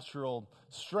natural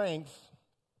strength,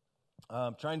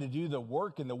 trying to do the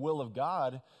work and the will of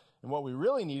God, and what we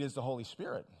really need is the Holy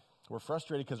Spirit. We're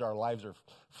frustrated because our lives are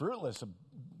fruitless.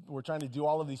 We're trying to do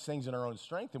all of these things in our own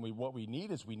strength, and what we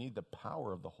need is the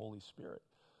power of the Holy Spirit.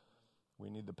 We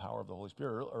need the power of the Holy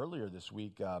Spirit. Earlier this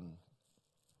week,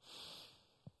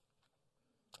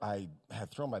 I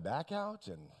had thrown my back out,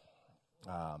 and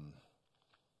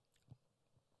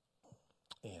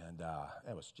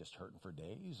I was just hurting for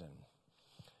days, and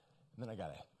then I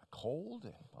got a cold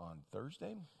on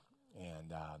Thursday,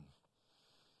 and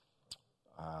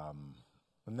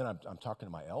then I'm talking to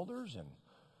my elders, and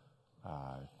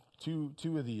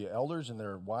two of the elders and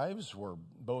their wives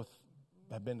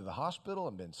have been to the hospital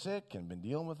and been sick and been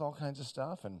dealing with all kinds of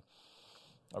stuff, and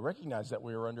I recognized that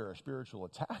we were under a spiritual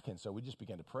attack, and so we just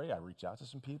began to pray. I reached out to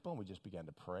some people, and we just began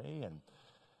to pray,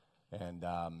 and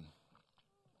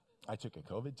I took a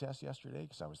COVID test yesterday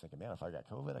because I was thinking, man, if I got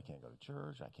COVID, I can't go to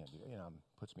church. I can't do,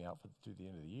 puts me out through the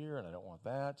end of the year, and I don't want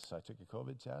that. So I took a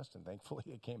COVID test, and thankfully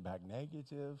it came back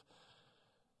negative.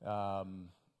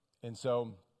 And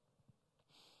so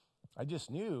I just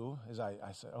knew as I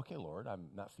said, okay, Lord, I'm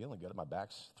not feeling good. My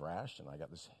back's thrashed, and I got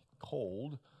this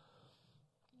cold.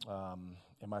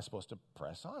 Am I supposed to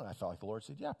press on? And I felt like the Lord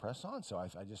said, yeah, press on. So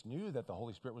I just knew that the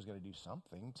Holy Spirit was going to do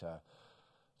something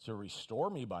to restore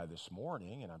me by this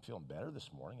morning, and I'm feeling better this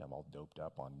morning. I'm all doped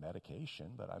up on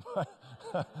medication, but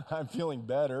I'm feeling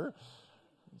better.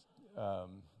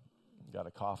 Got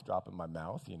a cough drop in my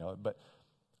mouth, But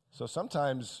so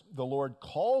sometimes the Lord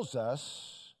calls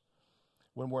us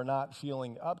when we're not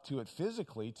feeling up to it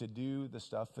physically to do the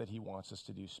stuff that he wants us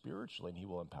to do spiritually, and he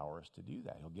will empower us to do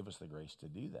that. He'll give us the grace to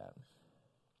do that.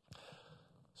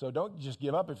 So don't just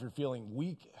give up if you're feeling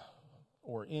weak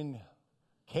or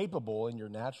incapable in your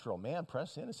natural man.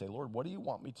 Press in and say, Lord, what do you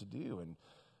want me to do?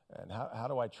 And how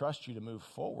do I trust you to move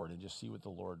forward, and just see what the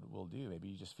Lord will do? Maybe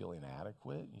you just feel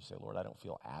inadequate. You say, Lord, I don't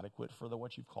feel adequate for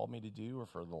what you've called me to do or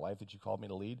for the life that you called me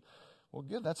to lead. Well,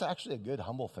 good. That's actually a good,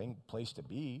 humble place to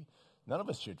be. None of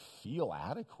us should feel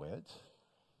adequate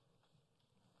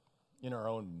in our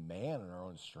own man and our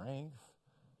own strength.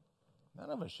 None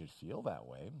of us should feel that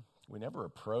way. We never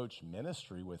approach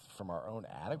ministry from our own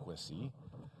adequacy.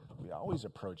 We always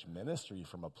approach ministry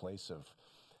from a place of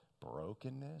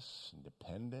brokenness and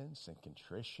dependence and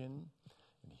contrition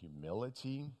and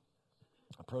humility,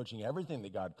 approaching everything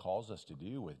that God calls us to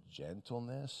do with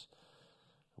gentleness,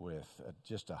 with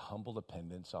just a humble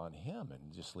dependence on him,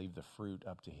 and just leave the fruit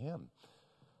up to him.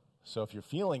 So if you're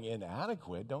feeling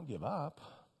inadequate, don't give up.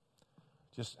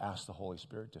 Just ask the Holy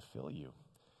Spirit to fill you.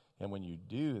 And when you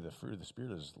do, the fruit of the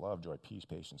Spirit is love, joy, peace,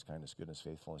 patience, kindness, goodness,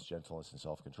 faithfulness, gentleness, and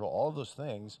self-control. All of those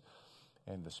things,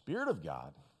 and the Spirit of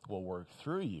God will work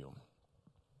through you.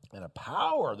 And the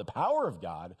power of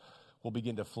God will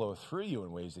begin to flow through you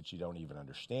in ways that you don't even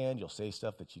understand. You'll say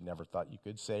stuff that you never thought you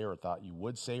could say, or thought you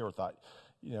would say, or thought,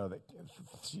 that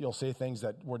you'll say things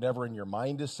that were never in your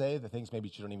mind to say, the things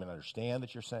maybe you don't even understand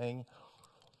that you're saying.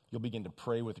 You'll begin to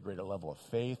pray with a greater level of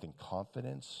faith and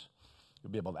confidence.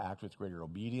 You'll be able to act with greater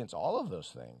obedience, all of those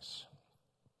things.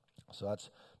 So that's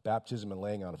baptism and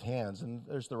laying on of hands. And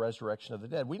there's the resurrection of the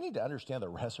dead. We need to understand the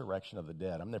resurrection of the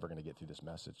dead. I'm never going to get through this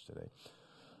message today.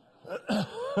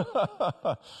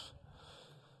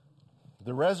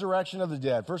 The resurrection of the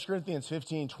dead. 1 Corinthians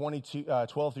 15,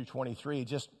 12 through 23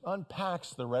 just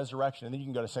unpacks the resurrection. And then you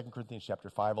can go to 2 Corinthians chapter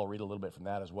 5. I'll read a little bit from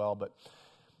that as well. But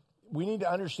we need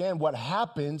to understand what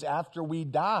happens after we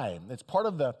die. It's part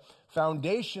of the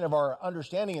foundation of our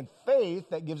understanding and faith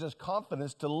that gives us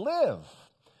confidence to live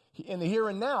in the here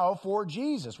and now for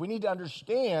Jesus. We need to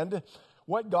understand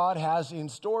what God has in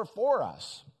store for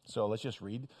us. So let's just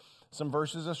read some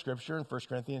verses of Scripture in 1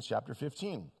 Corinthians chapter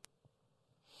 15.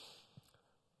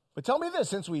 But tell me this,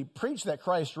 since we preach that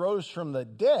Christ rose from the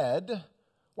dead,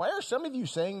 why are some of you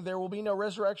saying there will be no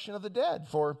resurrection of the dead?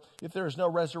 For if there is no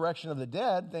resurrection of the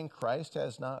dead, then Christ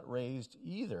has not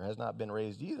been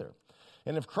raised either.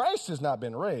 And if Christ has not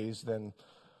been raised, then,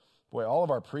 boy, all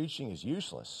of our preaching is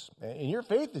useless, and your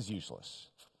faith is useless.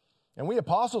 And we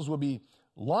apostles will be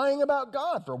lying about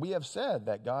God, for we have said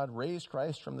that God raised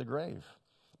Christ from the grave.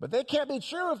 But that can't be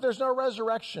true if there's no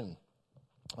resurrection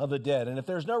of the dead. And if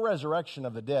there's no resurrection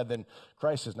of the dead, then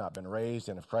Christ has not been raised.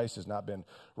 And if Christ has not been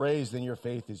raised, then your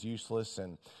faith is useless,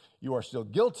 and you are still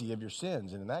guilty of your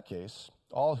sins. And in that case,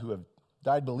 all who have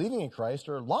died believing in Christ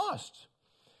are lost.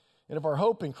 And if our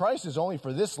hope in Christ is only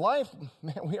for this life,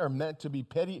 man, we are meant to be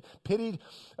pitied.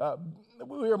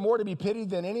 We are more to be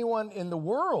pitied than anyone in the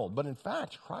world. But in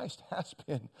fact, Christ has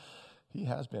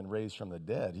been raised from the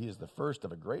dead. He is the first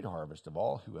of a great harvest of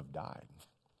all who have died.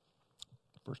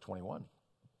 Verse 21.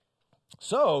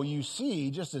 So you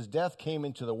see, just as death came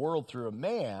into the world through a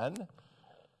man,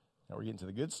 now we're getting to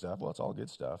the good stuff. Well, it's all good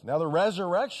stuff. Now the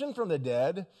resurrection from the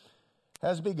dead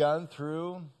has begun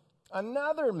through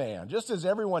another man. Just as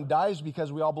everyone dies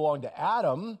because we all belong to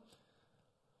Adam,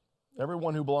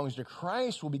 everyone who belongs to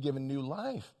Christ will be given new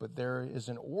life. But there is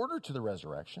an order to the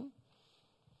resurrection.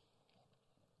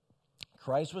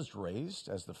 Christ was raised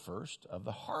as the first of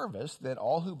the harvest, that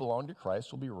all who belong to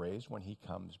Christ will be raised when he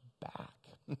comes back.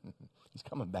 He's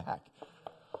coming back.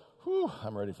 Whew,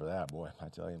 I'm ready for that, boy, I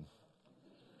tell you.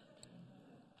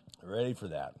 Ready for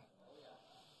that.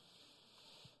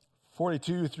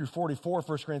 42 through 44,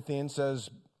 1 Corinthians says,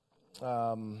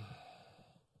 well,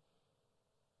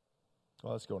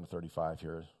 let's go into 35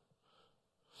 here.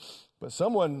 But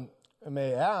someone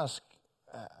may ask,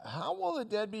 how will the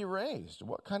dead be raised?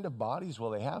 What kind of bodies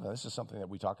will they have? Now, this is something that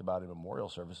we talk about in memorial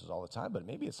services all the time, but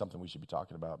maybe it's something we should be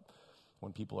talking about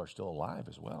when people are still alive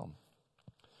as well.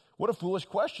 What a foolish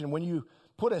question. When you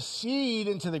put a seed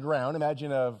into the ground,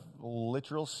 imagine a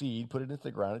literal seed, put it into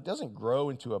the ground, it doesn't grow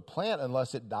into a plant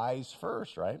unless it dies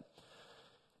first, right?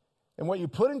 And what you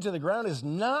put into the ground is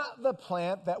not the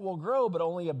plant that will grow, but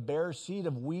only a bare seed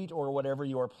of wheat or whatever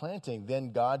you are planting.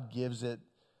 Then God gives it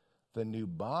the new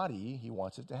body he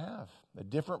wants it to have. A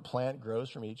different plant grows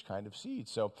from each kind of seed.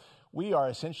 So we are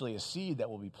essentially a seed that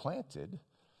will be planted,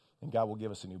 and God will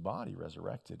give us a new body,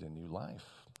 resurrected in new life.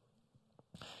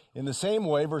 In the same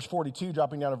way, verse 42,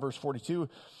 dropping down to verse 42,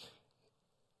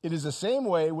 it is the same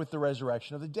way with the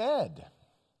resurrection of the dead.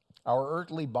 Our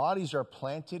earthly bodies are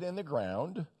planted in the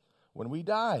ground when we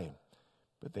die,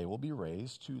 but they will be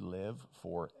raised to live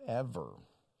forever.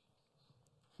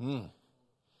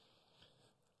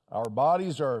 Our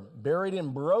bodies are buried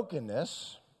in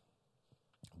brokenness,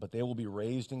 but they will be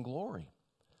raised in glory.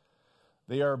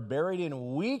 They are buried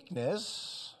in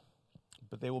weakness,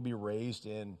 but they will be raised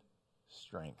in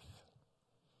strength.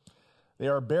 They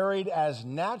are buried as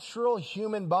natural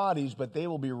human bodies, but they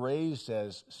will be raised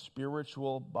as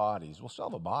spiritual bodies. We'll still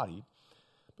have a body,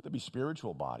 but they'll be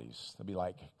spiritual bodies. They'll be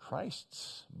like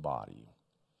Christ's body.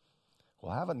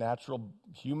 We'll have a natural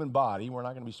human body. We're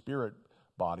not going to be spirit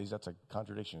bodies. That's a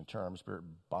contradiction in terms, spirit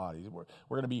bodies. We're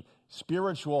going to be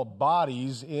spiritual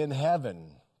bodies in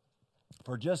heaven.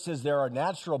 For just as there are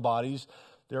natural bodies,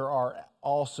 there are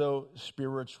also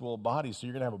spiritual bodies. So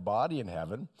you're going to have a body in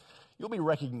heaven. You'll be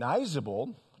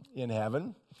recognizable in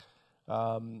heaven.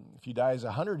 If you die as a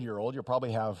 100-year-old, you'll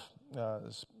probably have,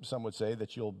 some would say,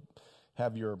 that you'll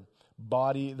have your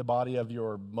body, the body of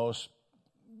your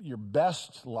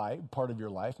best life, part of your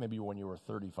life, maybe when you were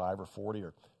 35 or 40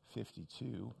 or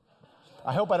 52.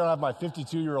 I hope I don't have my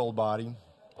 52-year-old body.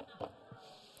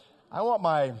 I want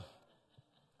my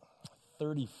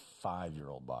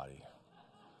 35-year-old body.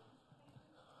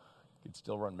 Could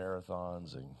still run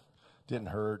marathons and didn't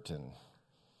hurt, and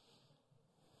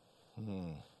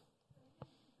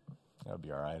that would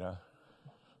be all right, huh?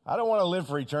 I don't want to live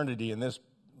for eternity in this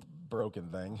broken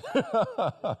thing,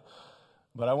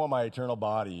 but I want my eternal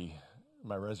body,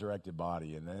 my resurrected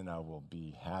body, and then I will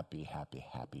be happy, happy,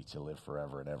 happy to live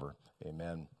forever and ever.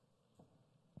 Amen.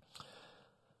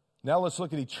 Now let's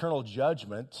look at eternal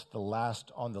judgment, the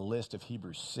last on the list of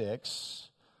Hebrews 6.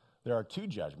 There are two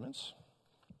judgments.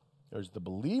 There's the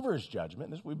believer's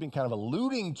judgment. We've been kind of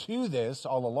alluding to this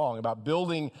all along about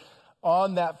building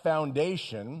on that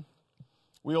foundation.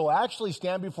 We will actually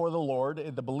stand before the Lord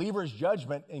at the believer's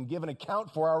judgment and give an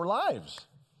account for our lives,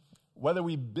 whether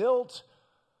we built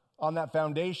on that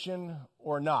foundation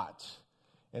or not.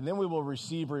 And then we will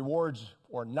receive rewards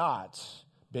or not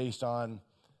based on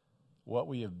what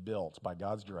we have built by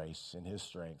God's grace and his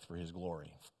strength for his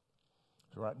glory.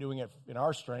 So we're not doing it in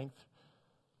our strength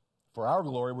for our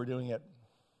glory, we're doing it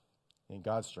in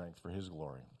God's strength for his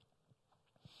glory.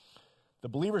 The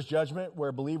believer's judgment,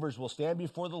 where believers will stand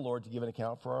before the Lord to give an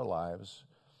account for our lives,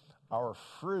 our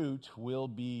fruit will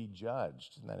be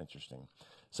judged. Isn't that interesting?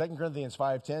 2 Corinthians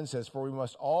 5:10 says, "For we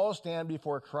must all stand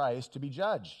before Christ to be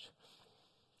judged.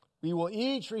 We will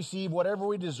each receive whatever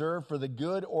we deserve for the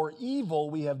good or evil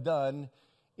we have done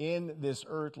in this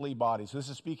earthly body." So this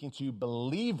is speaking to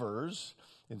believers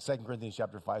in 2 Corinthians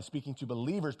chapter 5, speaking to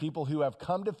believers, people who have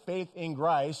come to faith in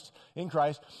Christ.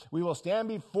 We will stand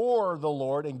before the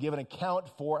Lord and give an account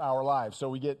for our lives. So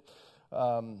we get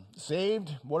saved.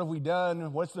 What have we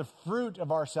done? What's the fruit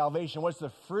of our salvation? What's the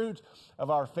fruit of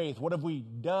our faith? What have we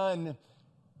done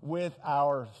with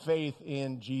our faith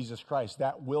in Jesus Christ?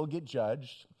 That will get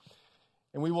judged.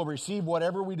 And we will receive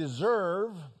whatever we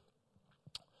deserve,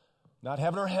 not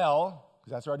heaven or hell,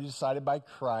 because that's already decided by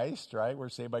Christ, right? We're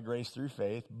saved by grace through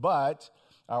faith. But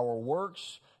our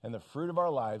works and the fruit of our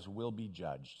lives will be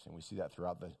judged. And we see that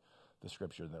throughout the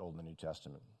scripture in the Old and the New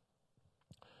Testament.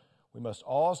 We must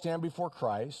all stand before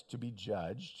Christ to be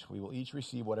judged. We will each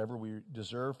receive whatever we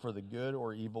deserve for the good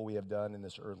or evil we have done in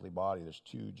this earthly body. There's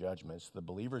two judgments, the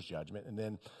believer's judgment, and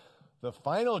then the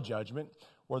final judgment,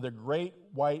 or the great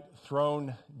white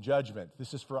throne judgment.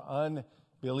 This is for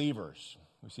unbelievers.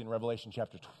 We see in Revelation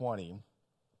chapter 20,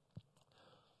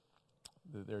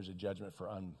 that there's a judgment for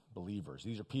unbelievers.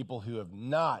 These are people who have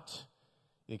not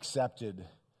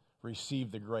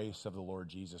received the grace of the Lord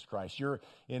Jesus Christ. You're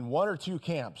in one or two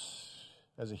camps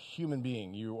as a human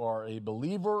being. You are a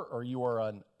believer or you are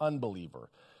an unbeliever.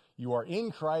 You are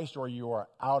in Christ or you are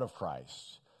out of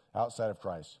Christ, outside of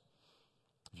Christ.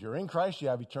 If you're in Christ, you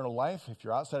have eternal life. If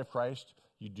you're outside of Christ,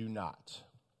 you do not.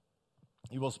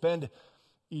 You will spend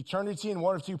eternity in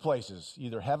one of two places,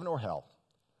 either heaven or hell,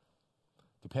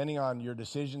 depending on your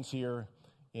decisions here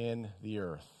in the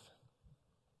earth.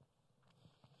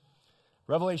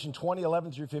 Revelation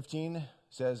 20:11 through 15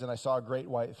 says, "And I saw a great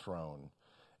white throne,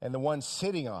 and the one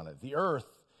sitting on it. The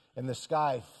earth and the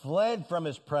sky fled from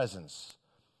his presence,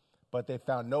 but they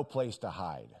found no place to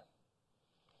hide.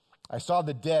 I saw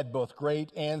the dead, both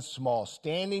great and small,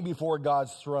 standing before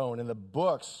God's throne, and the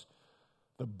books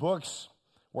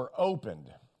were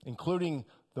opened, including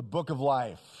the book of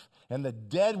life, and the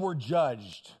dead were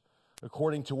judged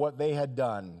according to what they had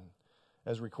done,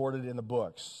 as recorded in the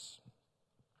books.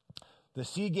 The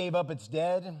sea gave up its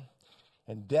dead,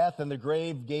 and death and the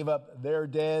grave gave up their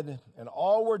dead, and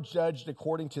all were judged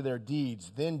according to their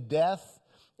deeds. Then death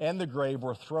and the grave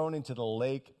were thrown into the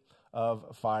lake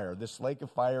of fire." This lake of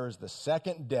fire is the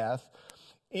second death.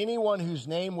 Anyone whose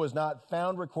name was not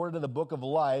found recorded in the book of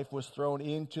life was thrown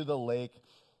into the lake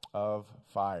of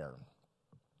fire.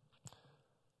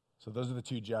 So those are the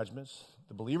two judgments.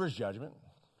 The believer's judgment,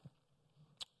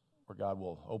 where God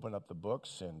will open up the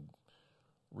books and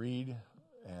read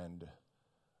and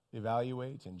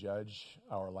evaluate and judge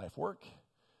our life work.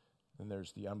 Then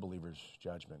there's the unbeliever's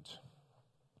judgment.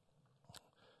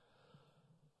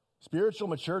 Spiritual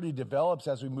maturity develops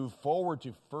as we move forward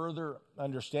to further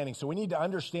understanding. So we need to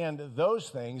understand those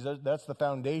things. That's the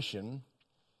foundation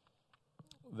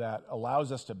that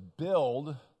allows us to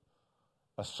build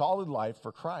a solid life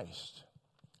for Christ.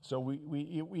 So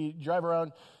we drive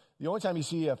around. The only time you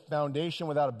see a foundation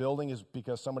without a building is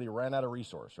because somebody ran out of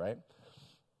resource, right?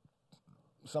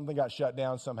 Something got shut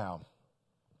down somehow.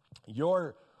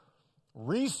 You're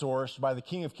resourced by the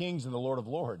King of Kings and the Lord of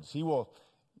Lords. He will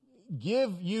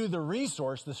give you the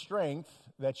resource, the strength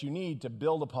that you need to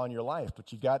build upon your life,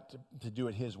 but you've got to do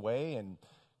it His way and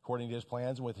according to His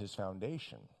plans with His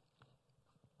foundation.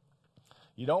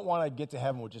 You don't want to get to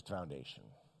heaven with just a foundation.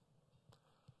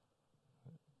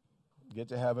 Get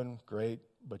to heaven, great,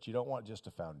 but you don't want just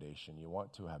a foundation. You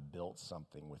want to have built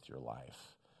something with your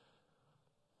life.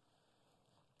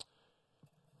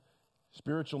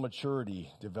 Spiritual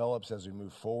maturity develops as we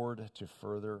move forward to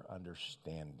further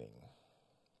understanding.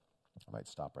 I might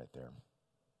stop right there.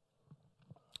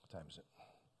 What time is it?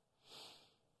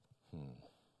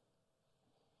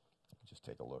 Just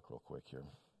take a look real quick here.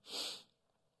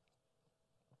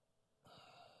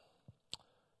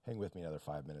 Hang with me another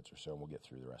 5 minutes or so, and we'll get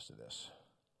through the rest of this.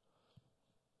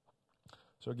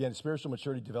 So again, spiritual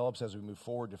maturity develops as we move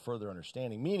forward to further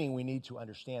understanding, meaning we need to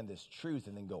understand this truth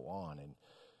and then go on in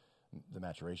the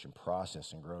maturation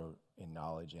process and grow in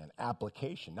knowledge and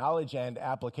application. Knowledge and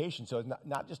application. So it's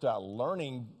not just about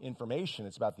learning information,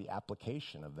 it's about the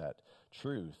application of that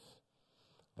truth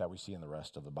that we see in the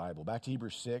rest of the Bible. Back to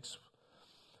Hebrews 6.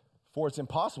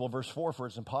 Verse 4, for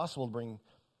it's impossible to bring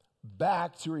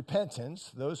back to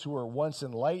repentance those who were once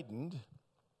enlightened.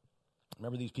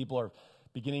 Remember, these people are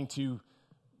beginning to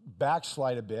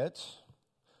backslide a bit.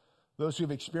 Those who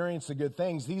have experienced the good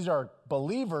things, these are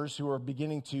believers who are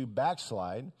beginning to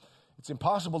backslide. It's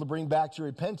impossible to bring back to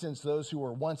repentance those who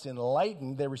were once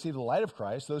enlightened. They received the light of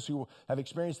Christ. Those who have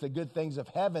experienced the good things of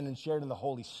heaven and shared in the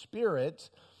Holy Spirit,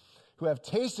 who have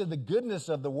tasted the goodness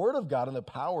of the Word of God and the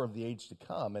power of the age to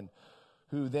come, and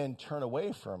who then turn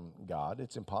away from God.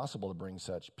 It's impossible to bring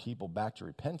such people back to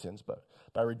repentance, but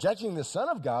by rejecting the Son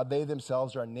of God, they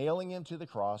themselves are nailing Him to the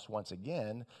cross once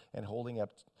again and holding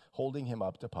Him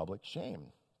up to public shame.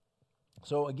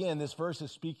 So again, this verse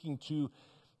is speaking to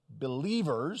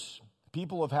believers,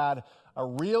 people who have had a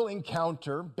real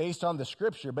encounter based on the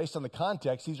Scripture, based on the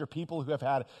context. These are people who have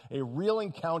had a real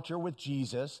encounter with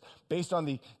Jesus based on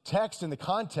the text and the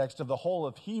context of the whole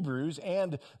of Hebrews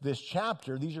and this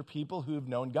chapter. These are people who have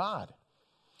known God.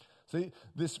 So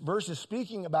this verse is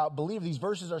speaking about believers. These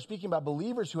verses are speaking about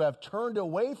believers who have turned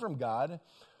away from God,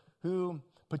 who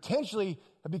potentially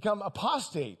have become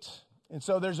apostate. And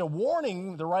so there's a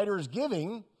warning the writer is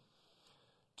giving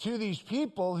to these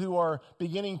people who are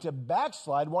beginning to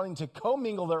backslide, wanting to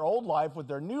commingle their old life with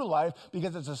their new life,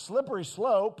 because it's a slippery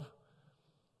slope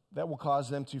that will cause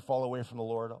them to fall away from the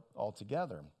Lord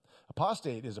altogether.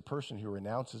 Apostate is a person who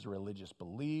renounces a religious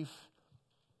belief.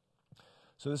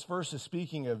 So this verse is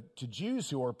speaking to Jews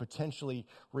who are potentially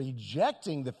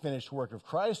rejecting the finished work of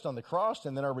Christ on the cross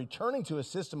and then are returning to a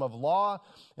system of law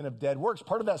and of dead works.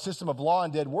 Part of that system of law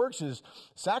and dead works is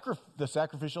the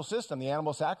sacrificial system, the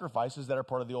animal sacrifices that are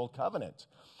part of the Old Covenant.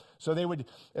 So they would,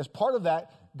 as part of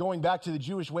that, going back to the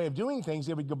Jewish way of doing things,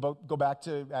 they would go back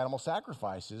to animal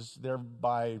sacrifices,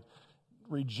 thereby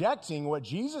rejecting what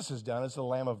Jesus has done as the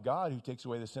Lamb of God who takes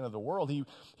away the sin of the world.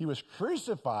 He was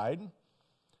crucified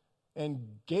and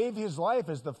gave His life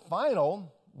as the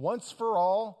final once for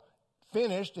all,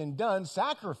 finished and done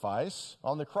sacrifice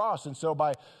on the cross. And so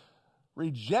by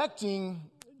rejecting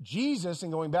Jesus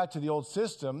and going back to the old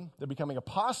system, they're becoming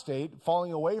apostate,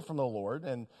 falling away from the Lord,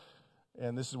 and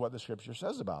this is what the scripture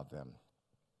says about them.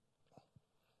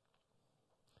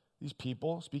 These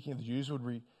people, speaking of the Jews,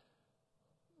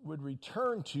 would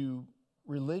return to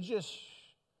religious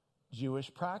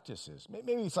Jewish practices.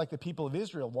 Maybe it's like the people of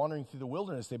Israel wandering through the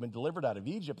wilderness. They've been delivered out of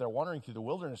Egypt. They're wandering through the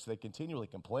wilderness. They continually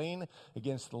complain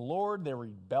against the Lord. They're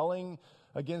rebelling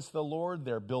against the Lord.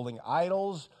 They're building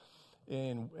idols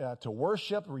to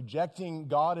worship, rejecting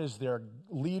God as their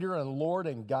leader and Lord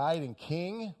and guide and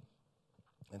king.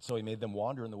 And so he made them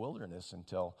wander in the wilderness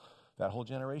until that whole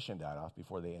generation died off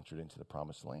before they entered into the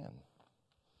promised land.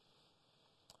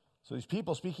 So these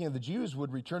people, speaking of the Jews,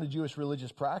 would return to Jewish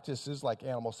religious practices like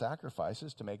animal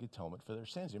sacrifices to make atonement for their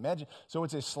sins. Imagine, so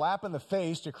it's a slap in the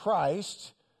face to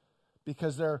Christ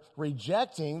because they're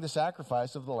rejecting the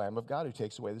sacrifice of the Lamb of God who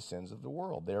takes away the sins of the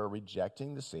world. They're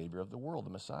rejecting the Savior of the world,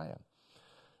 the Messiah.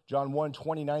 John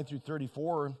 1:29 through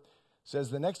 34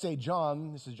 says, the next day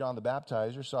John, this is John the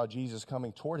Baptizer, saw Jesus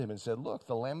coming toward him and said, look,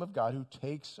 the Lamb of God who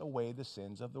takes away the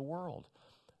sins of the world.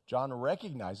 John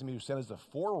recognized him. He was sent as the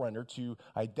forerunner to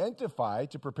identify,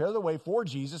 to prepare the way for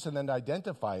Jesus and then to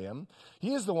identify him.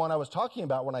 He is the one I was talking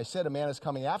about when I said a man is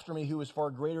coming after me who is far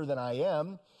greater than I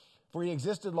am, for he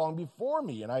existed long before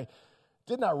me. And I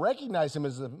did not recognize him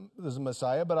as the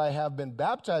Messiah, but I have been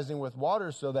baptizing with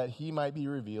water so that he might be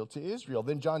revealed to Israel.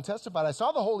 Then John testified, I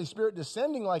saw the Holy Spirit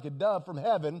descending like a dove from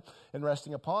heaven and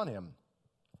resting upon him.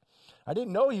 I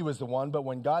didn't know he was the one, but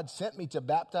when God sent me to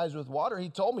baptize with water, he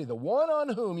told me, the one on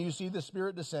whom you see the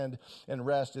Spirit descend and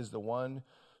rest is the one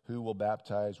who will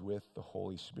baptize with the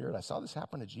Holy Spirit. I saw this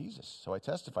happen to Jesus, so I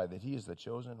testified that he is the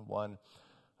chosen one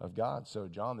of God. So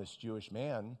John, this Jewish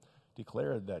man,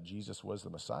 declared that Jesus was the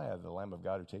Messiah, the Lamb of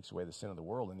God who takes away the sin of the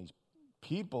world. And these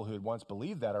people who had once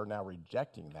believed that are now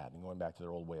rejecting that and going back to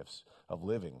their old way of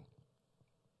living.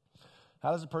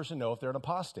 How does a person know if they're an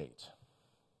apostate?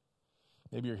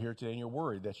 Maybe you're here today and you're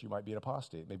worried that you might be an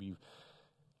apostate. Maybe you've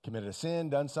committed a sin,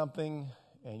 done something,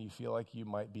 and you feel like you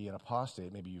might be an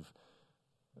apostate. Maybe you've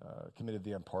committed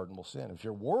the unpardonable sin. If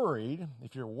you're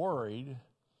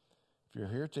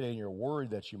here today and you're worried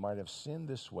that you might have sinned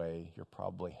this way, you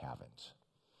probably haven't.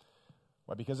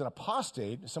 Why? Because an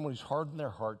apostate is someone who's hardened their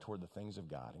heart toward the things of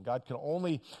God. And God can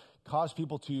only cause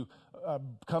people to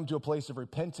come to a place of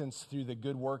repentance through the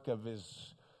good work of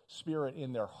his Spirit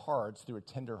in their hearts, through a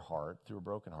tender heart, through a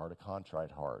broken heart, a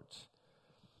contrite heart.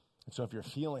 And so if you're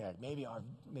feeling like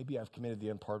maybe I've committed the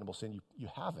unpardonable sin, you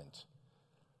haven't.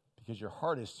 Because your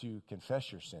heart is to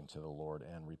confess your sin to the Lord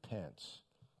and repent.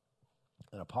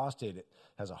 An apostate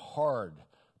has a hard,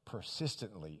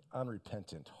 persistently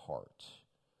unrepentant heart.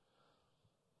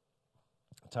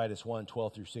 Titus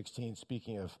 1:12 through 16,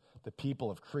 speaking of the people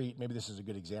of Crete, maybe this is a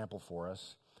good example for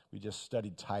us. We just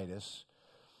studied Titus.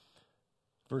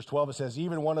 Verse 12, it says,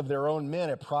 even one of their own men,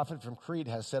 a prophet from Crete,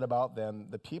 has said about them,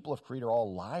 the people of Crete are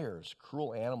all liars,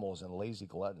 cruel animals, and lazy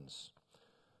gluttons.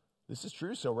 This is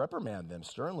true, so reprimand them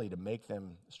sternly to make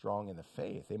them strong in the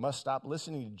faith. They must stop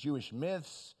listening to Jewish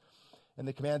myths and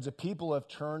the commands of people who have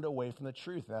turned away from the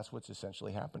truth. And that's what's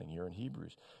essentially happening here in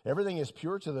Hebrews. Everything is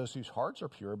pure to those whose hearts are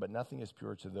pure, but nothing is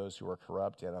pure to those who are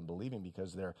corrupt and unbelieving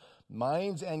because their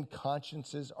minds and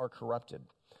consciences are corrupted.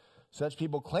 Such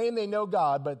people claim they know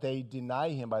God, but they deny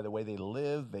him by the way they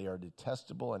live. They are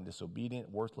detestable and disobedient,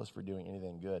 worthless for doing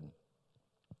anything good.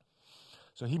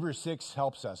 So Hebrews 6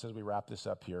 helps us as we wrap this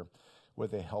up here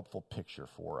with a helpful picture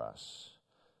for us.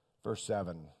 Verse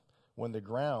 7, when the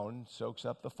ground soaks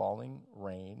up the falling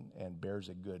rain and bears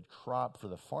a good crop for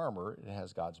the farmer, it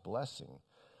has God's blessing.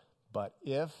 But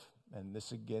if, and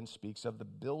this again speaks of the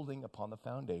building upon the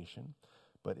foundation,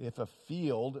 but if a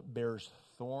field bears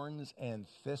thorns and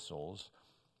thistles,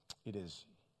 it is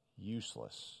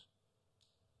useless.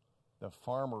 The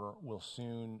farmer will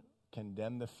soon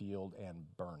condemn the field and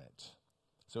burn it.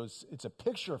 So it's a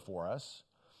picture for us.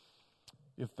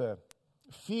 If the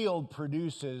field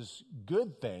produces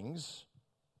good things,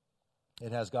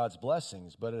 it has God's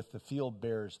blessings. But if the field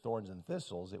bears thorns and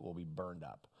thistles, it will be burned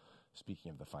up. Speaking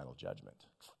of the final judgment.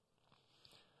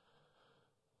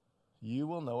 You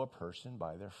will know a person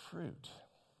by their fruit.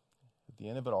 At the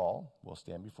end of it all, we'll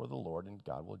stand before the Lord and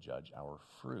God will judge our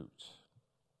fruit.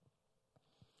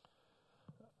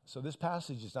 So this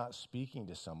passage is not speaking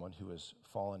to someone who has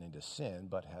fallen into sin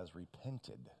but has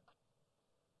repented.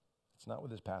 It's not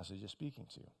what this passage is speaking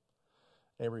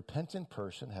to. A repentant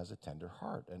person has a tender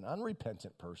heart. An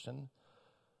unrepentant person,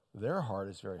 their heart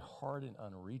is very hard and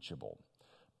unreachable.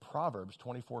 Proverbs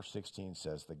 24:16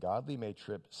 says, the godly may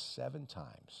trip 7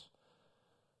 times,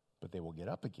 but they will get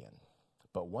up again.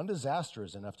 But one disaster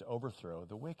is enough to overthrow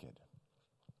the wicked.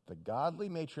 The godly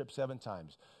may trip 7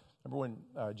 times. Remember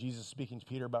when Jesus speaking to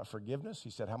Peter about forgiveness, he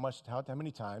said, how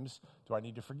many times do I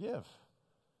need to forgive?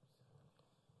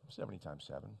 70 times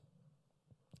 7.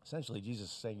 Essentially, Jesus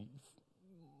is saying,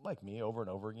 like me, over and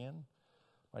over again,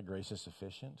 my grace is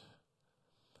sufficient.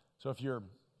 So if you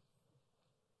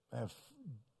have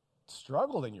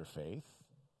struggled in your faith,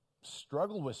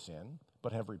 struggled with sin,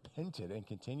 but have repented and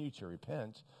continue to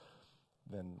repent,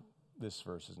 then this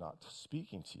verse is not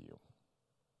speaking to you.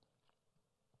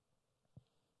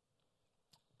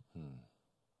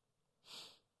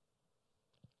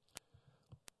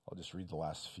 I'll just read the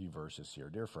last few verses here.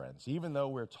 Dear friends, even though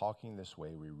we're talking this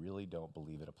way, we really don't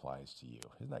believe it applies to you.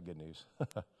 Isn't that good news?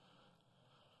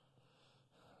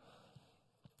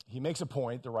 He makes a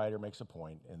point, the writer makes a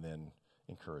point, and then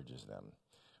encourages them.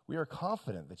 We are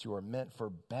confident that you are meant for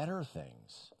better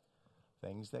things,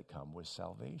 things that come with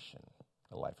salvation,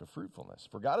 a life of fruitfulness.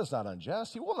 For God is not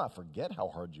unjust. He will not forget how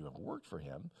hard you have worked for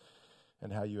him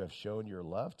and how you have shown your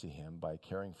love to him by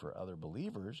caring for other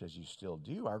believers as you still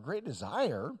do. Our great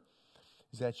desire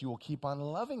is that you will keep on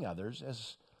loving others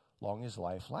as long as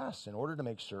life lasts in order to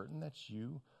make certain that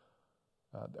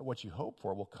that what you hope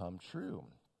for will come true.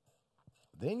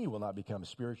 Then you will not become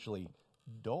spiritually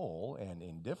dull and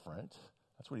indifferent.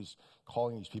 That's what he's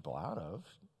calling these people out of,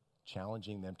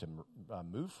 challenging them to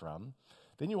move from.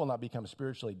 Then you will not become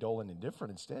spiritually dull and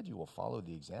indifferent. Instead, you will follow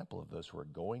the example of those who are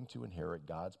going to inherit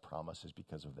God's promises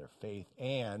because of their faith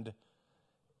and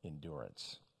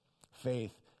endurance.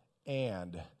 Faith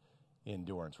and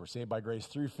endurance. We're saved by grace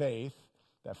through faith.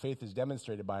 That faith is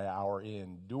demonstrated by our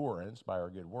endurance, by our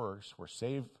good works. We're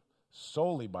saved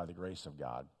solely by the grace of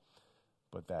God.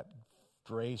 But that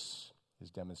grace is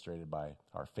demonstrated by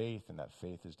our faith, and that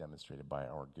faith is demonstrated by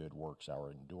our good works, our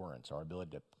endurance, our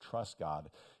ability to trust God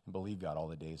and believe God all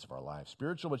the days of our life.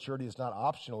 Spiritual maturity is not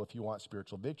optional if you want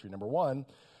spiritual victory. Number one,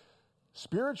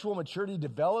 spiritual maturity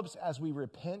develops as we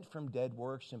repent from dead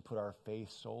works and put our faith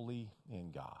solely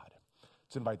in God.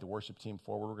 Let's invite the worship team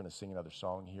forward. We're going to sing another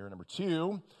song here. Number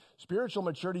two, spiritual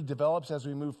maturity develops as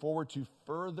we move forward to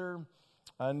further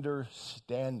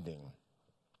understanding.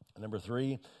 Number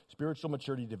three, spiritual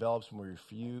maturity develops when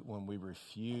we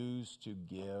refuse to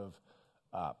give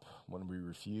up. When we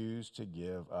refuse to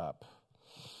give up.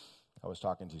 I was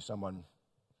talking to someone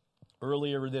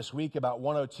earlier this week about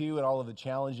 102 and all of the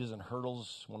challenges and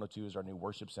hurdles. 102 is our new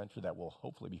worship center that will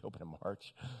hopefully be open in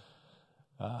March.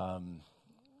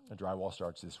 The drywall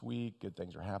starts this week. Good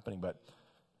things are happening. But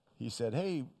he said,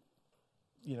 hey,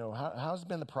 how's it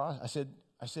been the process?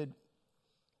 I said,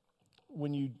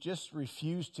 when you just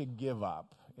refuse to give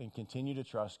up and continue to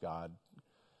trust God,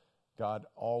 God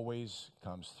always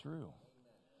comes through.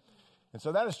 And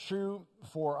so that is true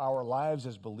for our lives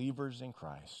as believers in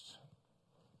Christ.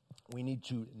 We need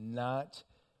to not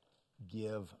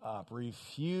give up.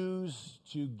 Refuse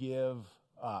to give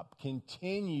up.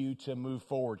 Continue to move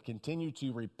forward. Continue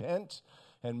to repent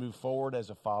and move forward as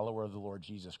a follower of the Lord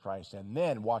Jesus Christ. And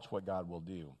then watch what God will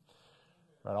do.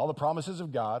 Right, all the promises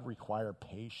of God require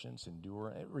patience,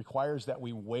 endurance. It requires that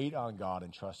we wait on God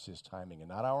and trust his timing and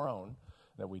not our own,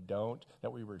 that we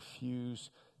refuse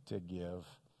to give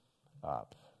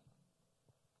up.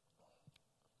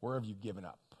 Where have you given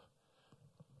up?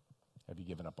 Have you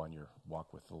given up on your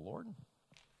walk with the Lord?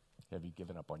 Have you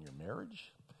given up on your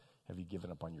marriage? Have you given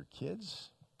up on your kids?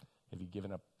 Have you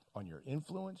given up on your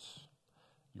influence,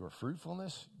 your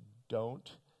fruitfulness? Don't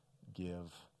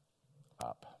give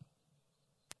up.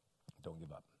 Don't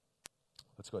give up.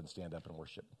 Let's go ahead and stand up and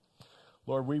worship.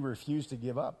 Lord, we refuse to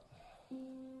give up.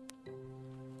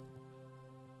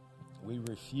 We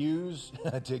refuse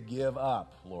to give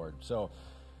up, Lord. So,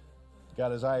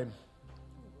 God, as I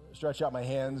stretch out my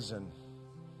hands and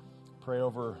pray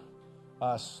over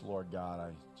us, Lord God,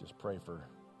 I just pray for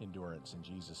endurance in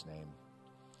Jesus' name.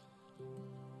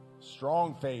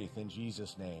 Strong faith in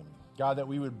Jesus' name. God, that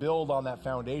we would build on that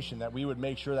foundation, that we would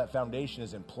make sure that foundation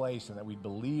is in place, and that we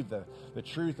believe the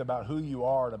truth about who you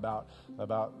are and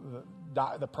about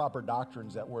the proper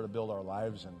doctrines that we're to build our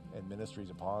lives and ministries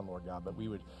upon, Lord God. But we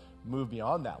would move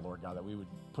beyond that, Lord God, that we would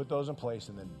put those in place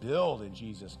and then build in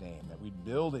Jesus' name, that we'd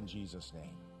build in Jesus'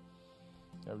 name,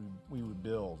 that we would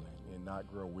build and not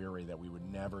grow weary, that we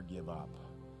would never give up.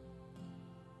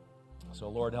 So,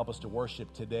 Lord, help us to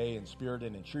worship today in spirit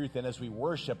and in truth. And as we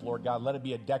worship, Lord God, let it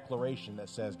be a declaration that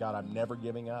says, God, I'm never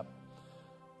giving up.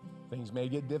 Things may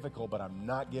get difficult, but I'm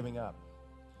not giving up.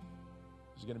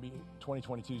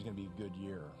 2022 is going to be a good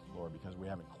year, Lord, because we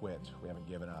haven't quit. We haven't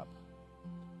given up.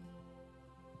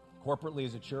 corporately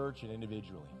as a church and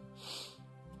individually.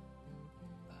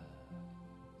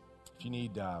 If you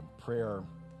need prayer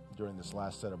during this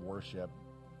last set of worship,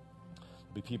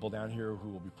 there'll be people down here who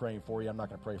will be praying for you. I'm not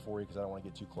going to pray for you because I don't want to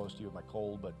get too close to you with my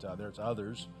cold, but there's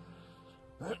others.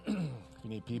 If you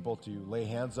need people to lay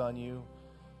hands on you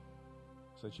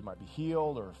so that you might be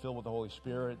healed or filled with the Holy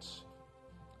Spirit, so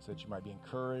that you might be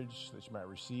encouraged, so that you might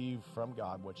receive from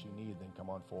God what you need, then come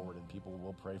on forward and people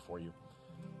will pray for you.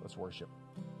 Let's worship.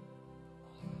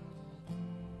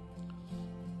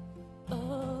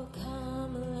 Oh,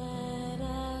 come, let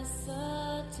us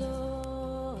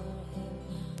adore him.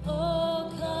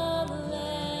 Oh, come,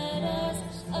 let us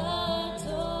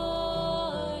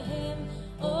adore him.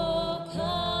 Oh,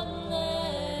 come,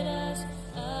 let us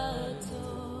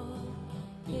adore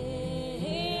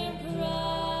him.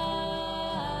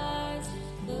 Praise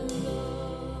the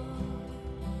Lord.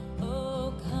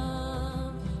 Oh,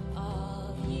 come,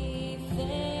 all ye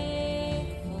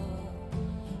faithful,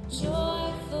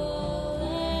 joyful.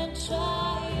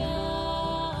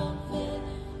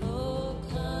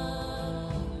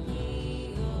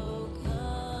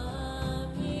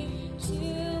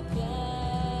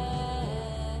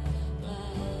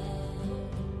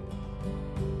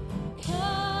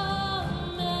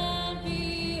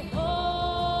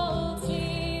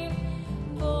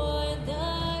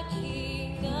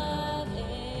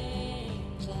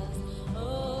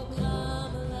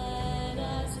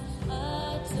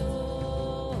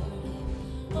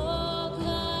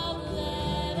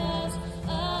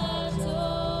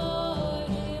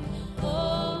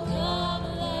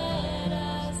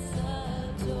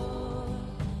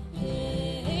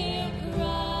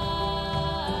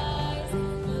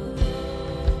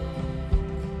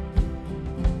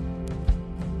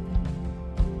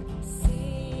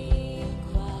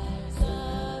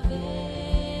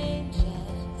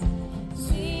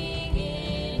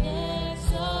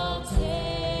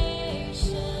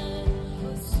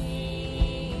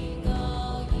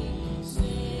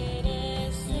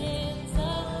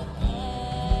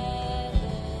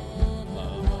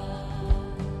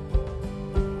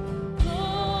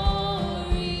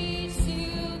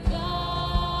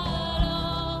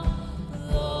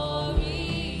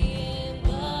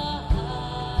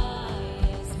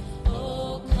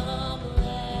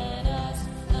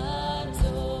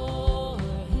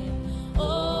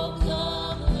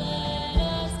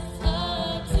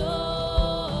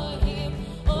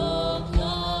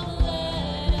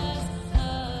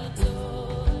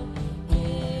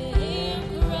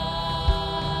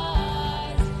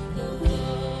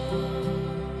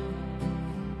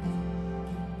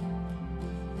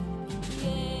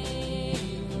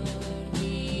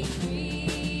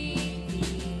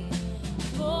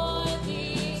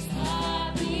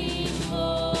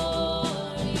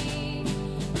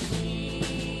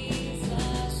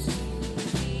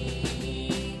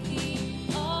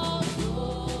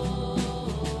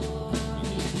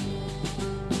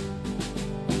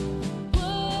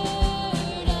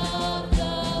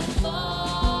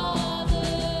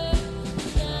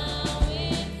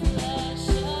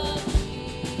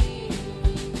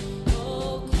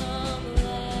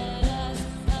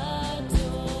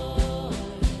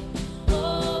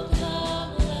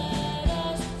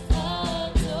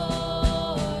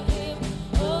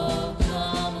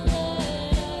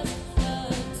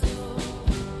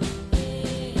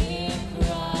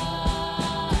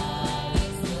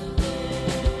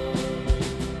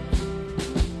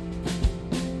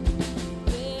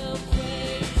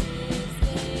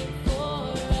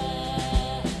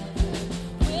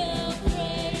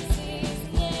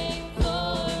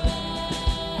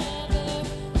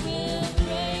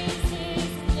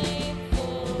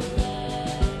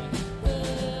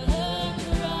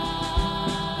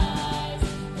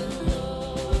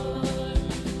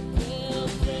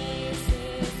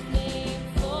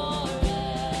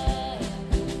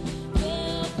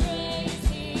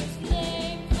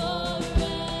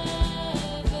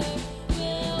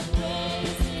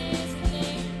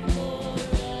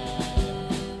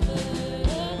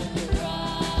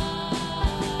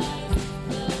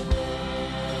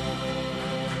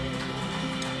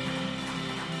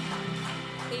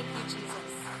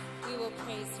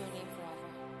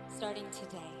 Starting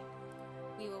today,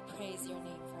 we will praise your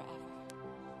name forever.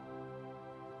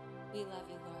 We love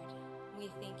you, Lord. We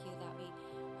thank you that we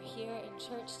are here in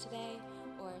church today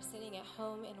or sitting at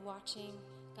home and watching.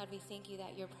 God, we thank you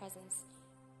that your presence,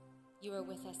 you are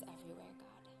with us everywhere,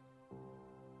 God.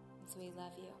 And so we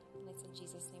love you. And it's in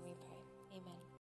Jesus' name we pray. Amen.